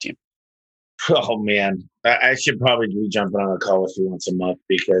CSR team. Oh man, I should probably be jumping on a call with you once a month,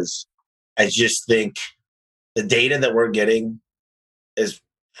 because I just think the data that we're getting is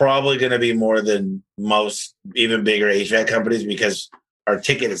probably going to be more than most even bigger HVAC companies, because our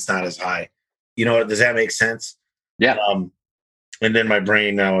ticket is not as high. Does that make sense? Yeah. And then my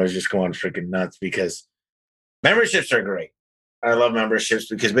brain now is just going freaking nuts, because memberships are great. I love memberships,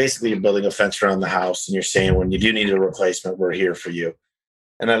 because basically you're building a fence around the house and you're saying, when you do need a replacement, we're here for you.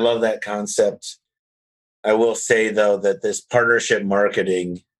 And I love that concept. I will say, though, that this partnership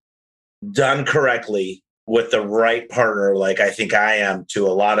marketing done correctly with the right partner, like I think I am to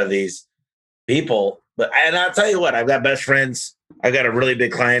a lot of these people. And I'll tell you what, I've got best friends. I've got a really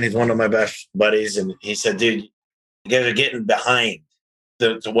big client. He's one of my best buddies. And he said, dude, you guys are getting behind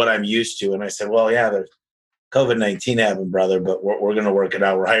to what I'm used to. And I said, well, yeah, there's COVID-19 happened, brother, but we're going to work it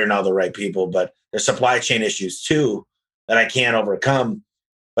out. We're hiring all the right people, but there's supply chain issues too that I can't overcome,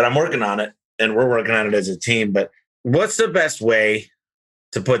 but I'm working on it, and we're working on it as a team. But what's the best way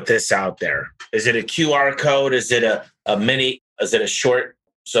to put this out there? Is it a QR code? Is it a mini? Is it a short?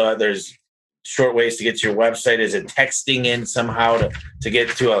 So there's short ways to get to your website. Is it texting in somehow to get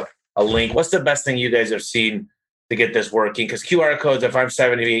to a link? What's the best thing you guys have seen to get this working? Because QR codes, if I'm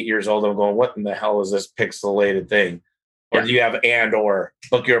 78 years old, I'm going, what in the hell is this pixelated thing? Or do you have or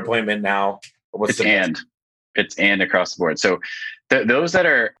book your appointment now? It's and across the board. So those that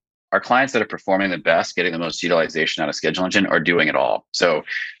are our clients that are performing the best, getting the most utilization out of Schedule Engine, are doing it all. So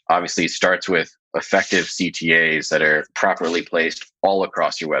obviously it starts with effective CTAs that are properly placed all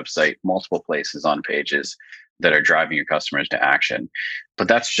across your website, multiple places on pages that are driving your customers to action. But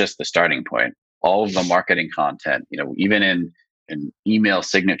that's just the starting point. All of the marketing content, even in email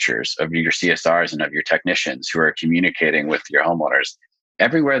signatures of your CSRs and of your technicians who are communicating with your homeowners,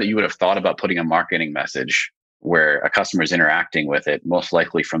 everywhere that you would have thought about putting a marketing message where a customer is interacting with it, most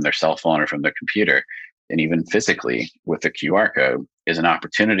likely from their cell phone or from their computer, and even physically with the QR code, is an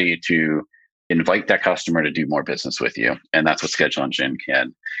opportunity to invite that customer to do more business with you. And that's what Schedule Engine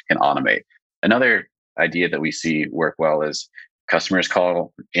can automate. Another idea that we see work well is customers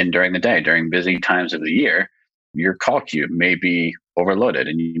call in during the day, during busy times of the year. Your call queue may be overloaded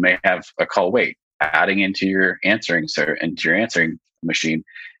and you may have a call wait. Adding into your answering machine,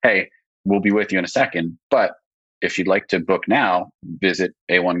 hey, we'll be with you in a second, but if you'd like to book now, visit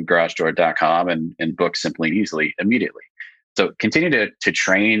a1garagedoor.com and book simply and easily immediately. So continue to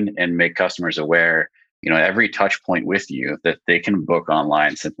train and make customers aware, every touch point with you that they can book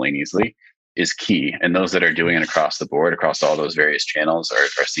online simply and easily is key. And those that are doing it across the board, across all those various channels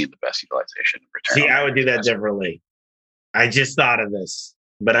are seeing the best utilization and return. See, I would do that differently. I just thought of this,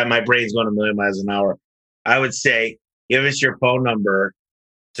 but my brain's going a million miles an hour. I would say, give us your phone number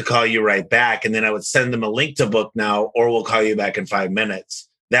to call you right back. And then I would send them a link to book now, or we'll call you back in 5 minutes.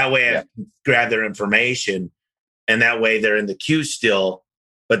 That way I grab their information, and that way they're in the queue still,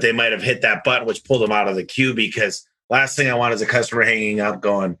 but they might have hit that button, which pulled them out of the queue, because last thing I want is a customer hanging up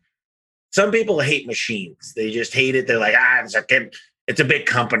going, some people hate machines. They just hate it. They're like, it's a big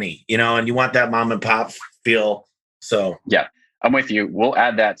company, and you want that mom and pop feel. So yeah, I'm with you. We'll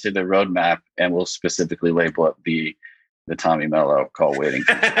add that to the roadmap, and we'll specifically label it the Tommy Mello call waiting.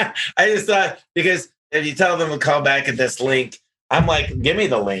 I just thought, because if you tell them to call back at this link, I'm like, give me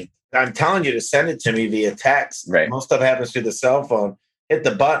the link. I'm telling you to send it to me via text. Right. Most stuff happens through the cell phone. Hit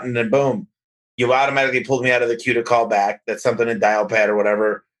the button and boom, you automatically pulled me out of the queue to call back. That's something in dial pad or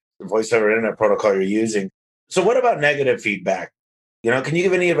whatever the voice over internet protocol you're using. So what about negative feedback? Can you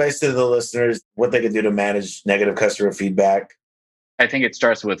give any advice to the listeners what they could do to manage negative customer feedback? I think it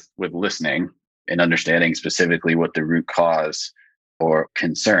starts with listening and understanding specifically what the root cause or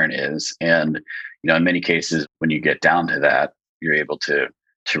concern is. And, in many cases, when you get down to that, you're able to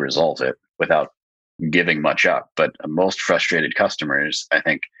resolve it without giving much up. But most frustrated customers, I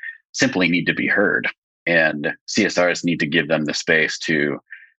think, simply need to be heard. And CSRs need to give them the space to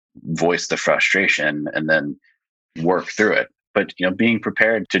voice the frustration and then work through it. But, being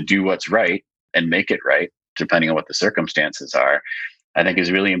prepared to do what's right and make it right, depending on what the circumstances are, I think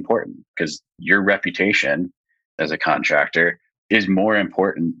is really important, because your reputation as a contractor is more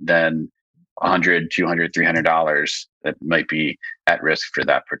important than $100, $200, $300 that might be at risk for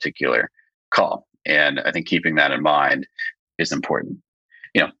that particular call. And I think keeping that in mind is important.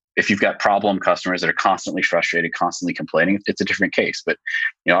 If you've got problem customers that are constantly frustrated, constantly complaining, it's a different case. But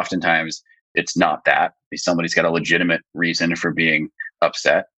oftentimes it's not that. Somebody's got a legitimate reason for being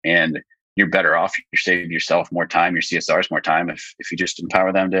upset, and you're better off. You save yourself more time, your CSRs more time, if you just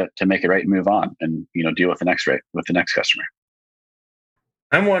empower them to make it right and move on, and deal with the next customer.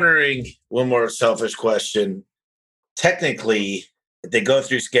 I'm wondering, one more selfish question. Technically, if they go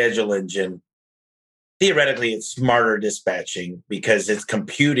through Schedule Engine, theoretically it's smarter dispatching, because it's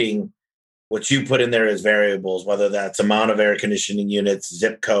computing what you put in there as variables, whether that's amount of air conditioning units,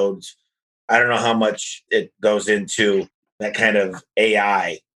 zip codes. I don't know how much it goes into that kind of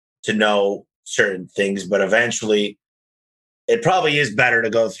AI to know certain things, but eventually it probably is better to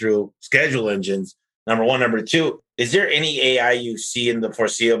go through Schedule Engines. Number one. Number two, is there any AI you see in the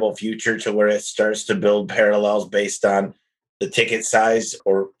foreseeable future to where it starts to build parallels based on the ticket size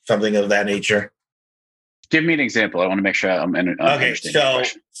or something of that nature? Give me an example. I want to make sure I'm understanding.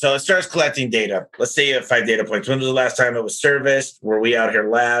 So it starts collecting data. Let's say you have 5 data points. When was the last time it was serviced? Were we out here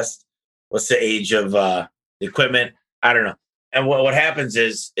last? What's the age of the equipment? I don't know. And what happens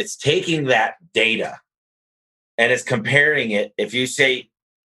is it's taking that data and it's comparing it. If you say,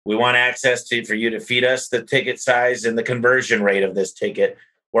 we want access for you to feed us the ticket size and the conversion rate of this ticket,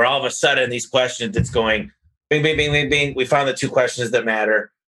 where all of a sudden these questions, it's going bing, bing, bing, bing, bing. We found the 2 questions that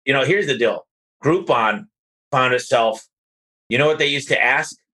matter. Here's the deal. Groupon found itself You know what they used to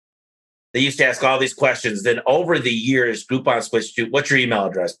ask? They used to ask all these questions. Then over the years, Groupon switched to, what's your email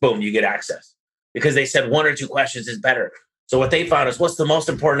address? Boom, you get access. Because they said 1 or 2 questions is better. So what they found is, what's the most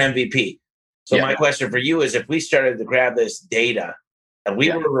important MVP? So my question for you is, if we started to grab this data and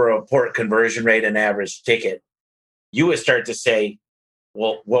we were to report conversion rate and average ticket, you would start to say,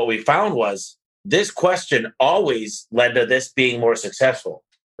 well, what we found was this question always led to this being more successful,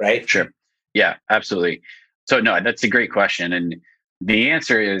 right? Sure. Yeah, absolutely. So no, that's a great question. And the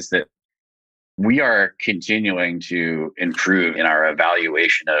answer is that we are continuing to improve in our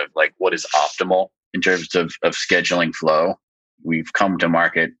evaluation of like what is optimal in terms of scheduling flow. We've come to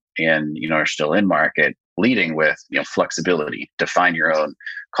market and, are still in market leading with, flexibility, define your own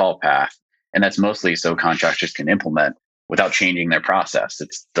call path. And that's mostly so contractors can implement without changing their process.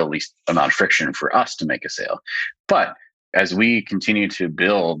 It's the least amount of friction for us to make a sale. But as we continue to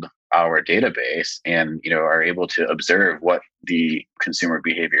build our database and are able to observe what the consumer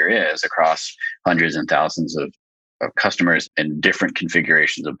behavior is across hundreds and thousands of customers and different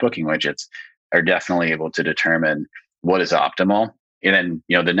configurations of booking widgets, are definitely able to determine what is optimal. And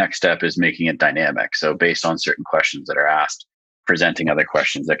then the next step is making it dynamic. So based on certain questions that are asked, presenting other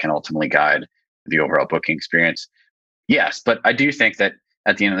questions that can ultimately guide the overall booking experience. Yes, but I do think that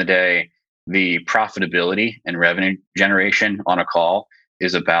at the end of the day, the profitability and revenue generation on a call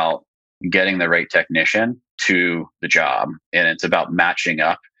is about getting the right technician to the job. And it's about matching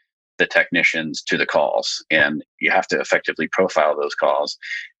up the technicians to the calls. And you have to effectively profile those calls,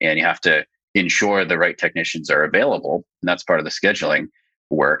 and you have to ensure the right technicians are available. And that's part of the scheduling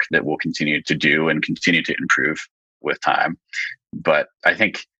work that we'll continue to do and continue to improve with time. But I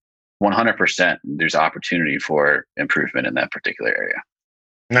think 100% there's opportunity for improvement in that particular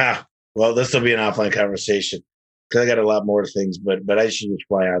area. Well, this will be an offline conversation because I got a lot more things, but I should just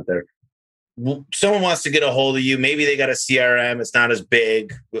fly out there. Someone wants to get a hold of you. Maybe they got a CRM. It's not as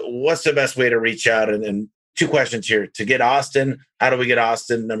big. What's the best way to reach out? And 2 questions here. To get Austin, how do we get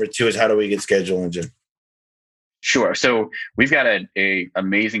Austin? Number 2 is, how do we get Schedule Engine? Sure. So we've got a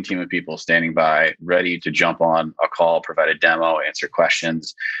amazing team of people standing by, ready to jump on a call, provide a demo, answer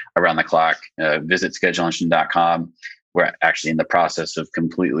questions around the clock. Visit scheduleengine.com. We're actually in the process of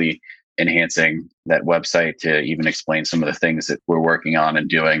completely enhancing that website to even explain some of the things that we're working on and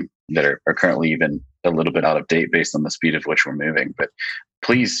doing that are currently even a little bit out of date based on the speed of which we're moving. But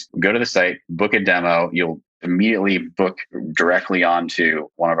please go to the site, book a demo. You'll immediately book directly onto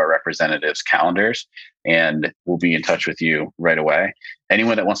one of our representatives' calendars, and we'll be in touch with you right away.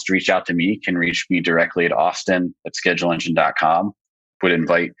 Anyone that wants to reach out to me can reach me directly at austin@scheduleengine.com. Would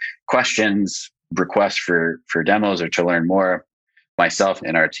invite questions, requests for demos, or to learn more. Myself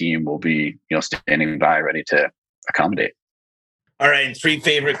and our team will be standing by, ready to accommodate. All right, and 3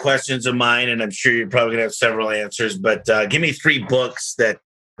 favorite questions of mine, and I'm sure you're probably gonna have several answers, but give me 3 books that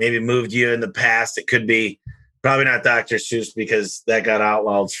maybe moved you in the past. It could be probably not Dr. Seuss because that got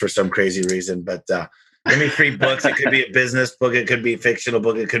outlawed for some crazy reason, but give me 3 books. It could be a business book, it could be a fictional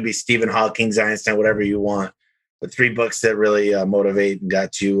book, it could be Stephen Hawking's Einstein, whatever you want. But 3 books that really motivate and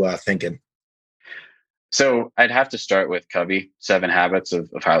got you thinking. So I'd have to start with Covey, 7 Habits of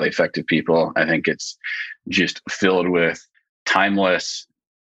Highly Effective People. I think it's just filled with timeless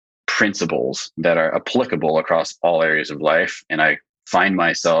principles that are applicable across all areas of life. And I find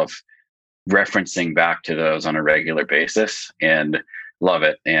myself referencing back to those on a regular basis and love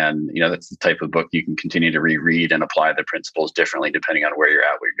it. And, that's the type of book you can continue to reread and apply the principles differently depending on where you're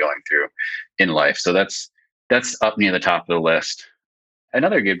at, what you're going through in life. So that's up near the top of the list.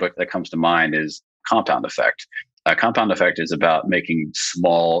 Another good book that comes to mind is Compound Effect. Compound Effect is about making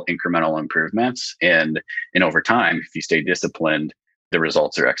small incremental improvements. And over time, if you stay disciplined, the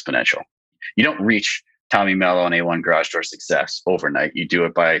results are exponential. You don't reach Tommy Mello and A1 Garage Door success overnight. You do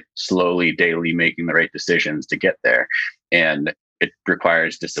it by slowly, daily making the right decisions to get there. And it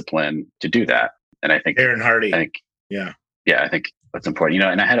requires discipline to do that. And I think Aaron Hardy. I think that's important.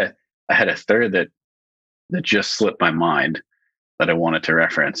 And I had a third that just slipped my mind that I wanted to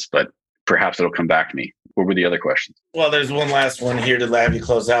reference, but perhaps it'll come back to me. What were the other questions? Well, there's one last one here to have you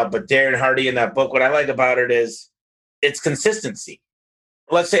close out. But Darren Hardy in that book, what I like about it is it's consistency.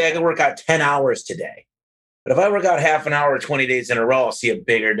 Let's say I can work out 10 hours today. But if I work out half an hour 20 days in a row, I'll see a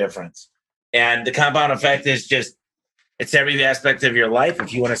bigger difference. And the compound effect is just, it's every aspect of your life.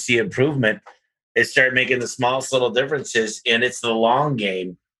 If you want to see improvement, it's start making the smallest little differences. And it's the long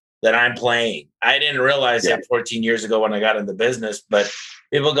game that I'm playing. I didn't realize that 14 years ago when I got into business, but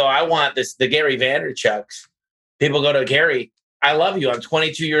people go, I want this, the Gary Vaynerchuk's. People go to Gary, I love you. I'm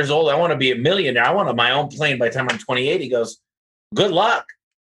 22 years old. I want to be a millionaire. I want my own plane by the time I'm 28. He goes, good luck.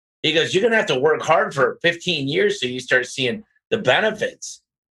 He goes, you're going to have to work hard for 15 years so you start seeing the benefits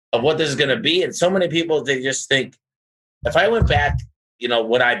of what this is going to be. And so many people, they just think, if I went back,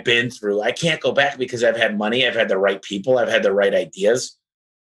 what I've been through, I can't go back because I've had money, I've had the right people, I've had the right ideas.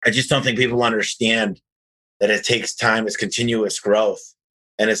 I just don't think people understand that it takes time, it's continuous growth,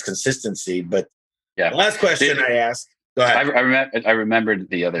 and it's consistency. But the last question I asked, go ahead. I remembered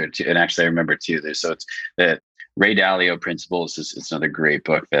the other two, and actually I remember two. So it's the Ray Dalio Principles. It's another great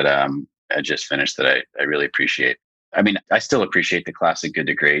book that I just finished that I really appreciate. I mean, I still appreciate the classic Good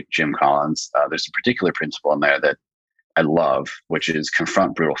to Great, Jim Collins. There's a particular principle in there that I love, which is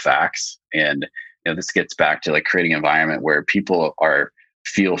confront brutal facts. And this gets back to like creating an environment where people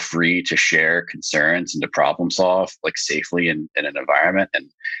feel free to share concerns and to problem solve like safely in an environment.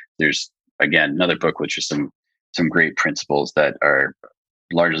 And there's, again, another book which is some great principles that are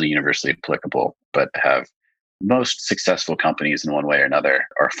largely universally applicable, but have most successful companies in one way or another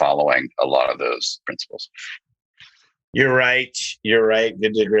are following a lot of those principles. You're right.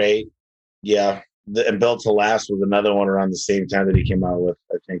 Good to Great. Yeah. And Built to Last was another one around the same time that he came out with,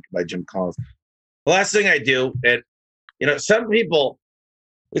 I think, by Jim Collins. The last thing I do, and some people,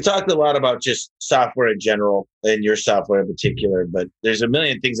 we talked a lot about just software in general and your software in particular, but there's a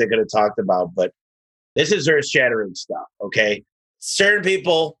million things I could have talked about, but this is earth-shattering stuff, okay? Certain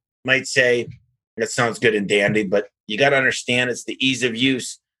people might say, that sounds good and dandy, but you got to understand it's the ease of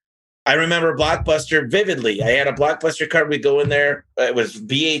use. I remember Blockbuster vividly. I had a Blockbuster card. We go in there. It was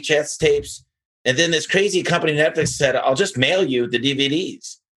VHS tapes. And then this crazy company, Netflix, said, I'll just mail you the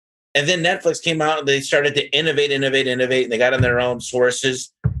DVDs. And then Netflix came out and they started to innovate. And they got on their own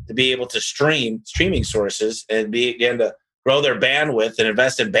sources to be able to streaming sources and begin to grow their bandwidth and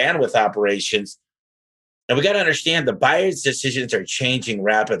invest in bandwidth operations. And we got to understand the buyers' decisions are changing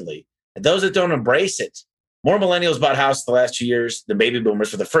rapidly. And those that don't embrace it, more millennials bought houses the last 2 years than baby boomers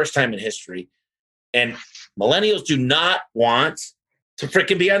for the first time in history. And millennials do not want to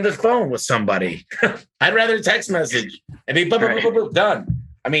freaking be on the phone with somebody. I'd rather text message and be done.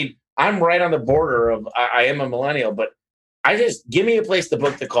 I mean, I'm right on the border of I am a millennial, but I just give me a place to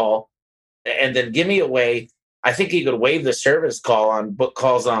book the call and then give me a way. I think you could waive the service call on book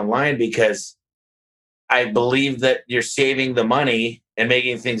calls online because I believe that you're saving the money and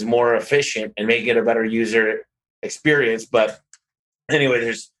making things more efficient and making it a better user experience. But anyway,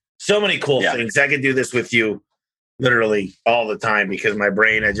 there's so many cool things. I could do this with you literally all the time because my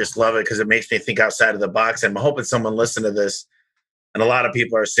brain, I just love it because it makes me think outside of the box. I'm hoping someone listened to this and a lot of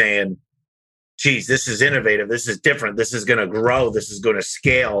people are saying, geez, this is innovative. This is different. This is going to grow. This is going to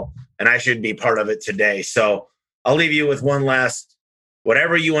scale. And I should be part of it today. So I'll leave you with one last,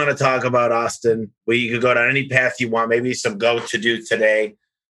 whatever you want to talk about, Austin, where you could go down any path you want, maybe some to do today,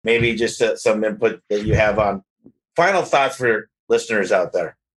 maybe just some input that you have on final thoughts for listeners out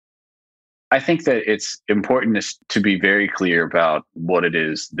there. I think that it's important to be very clear about what it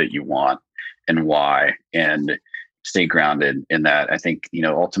is that you want and why, and stay grounded in that. I think,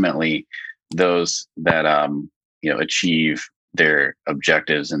 ultimately those that, achieve their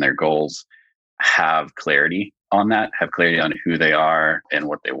objectives and their goals have clarity on that, have clarity on who they are and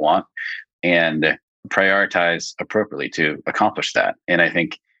what they want, and prioritize appropriately to accomplish that. And I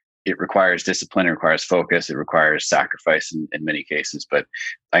think it requires discipline, it requires focus, it requires sacrifice in many cases, but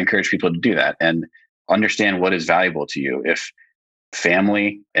I encourage people to do that and understand what is valuable to you. If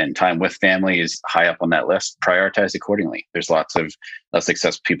family and time with family is high up on that list, prioritize accordingly. There's lots of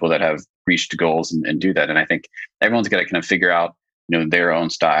successful people that have reached goals and do that. And I think everyone's got to kind of figure out, their own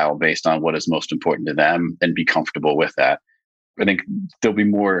style based on what is most important to them and be comfortable with that. I think there'll be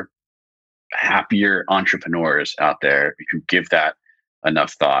more happier entrepreneurs out there who give that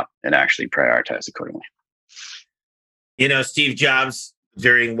enough thought and actually prioritize accordingly. Steve Jobs,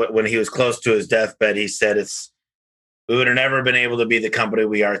 when he was close to his deathbed, he said we would have never been able to be the company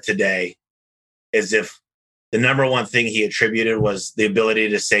we are today, as if the number one thing he attributed was the ability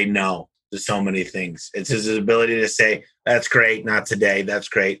to say no to so many things. It's his ability to say, that's great, not today, that's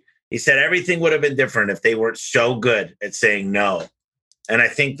great. He said everything would have been different if they weren't so good at saying no. And I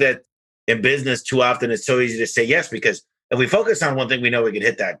think that in business, too often it's so easy to say yes, because if we focus on one thing, we know we can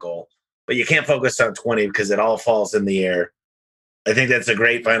hit that goal, but you can't focus on 20 because it all falls in the air. I think that's a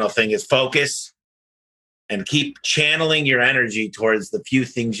great final thing is focus and keep channeling your energy towards the few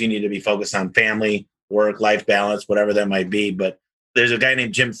things you need to be focused on: family, work, life balance, whatever that might be. But there's a guy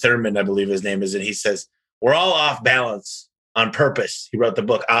named Jim Thurman, I believe his name is, and he says, we're all off balance on purpose. He wrote the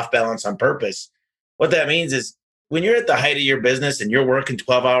book, Off Balance on Purpose. What that means is when you're at the height of your business and you're working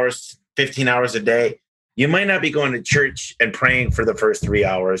 12 hours, 15 hours a day, you might not be going to church and praying for the first 3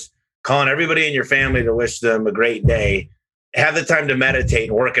 hours, calling everybody in your family to wish them a great day. have the time to meditate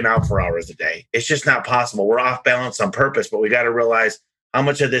and working out for hours a day. It's just not possible. We're off balance on purpose, but we got to realize how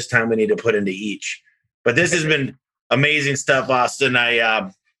much of this time we need to put into each. But this has been amazing stuff, Austin.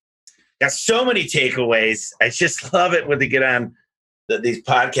 I got so many takeaways. I just love it when they get on these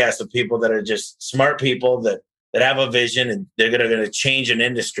podcasts with people that are just smart people that have a vision, and they're going to change an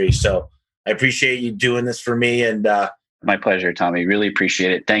industry. So I appreciate you doing this for me. And my pleasure, Tommy. Really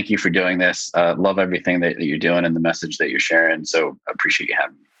appreciate it. Thank you for doing this. Love everything that you're doing and the message that you're sharing. So I appreciate you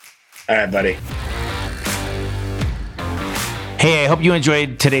having me. All right, buddy. Hey, I hope you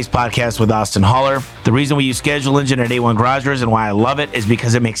enjoyed today's podcast with Austin Haller. The reason we use Schedule Engine at A1 Garage Doors and why I love it is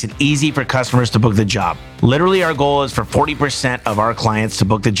because it makes it easy for customers to book the job. Literally, our goal is for 40% of our clients to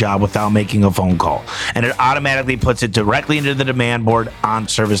book the job without making a phone call. And it automatically puts it directly into the demand board on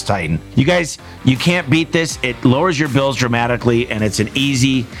Service Titan. You guys, you can't beat this. It lowers your bills dramatically, and it's an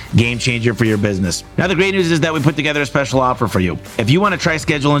easy game changer for your business. Now, the great news is that we put together a special offer for you. If you want to try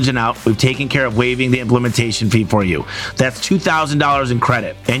Schedule Engine out, we've taken care of waiving the implementation fee for you. That's $2,000 in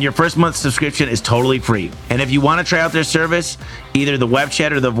credit, and your first month subscription is totally free. And if you want to try out their service, either the web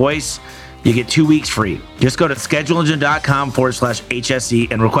chat or the voice, you get 2 weeks free. Just go to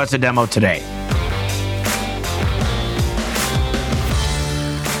scheduleengine.com/HSE and request a demo today.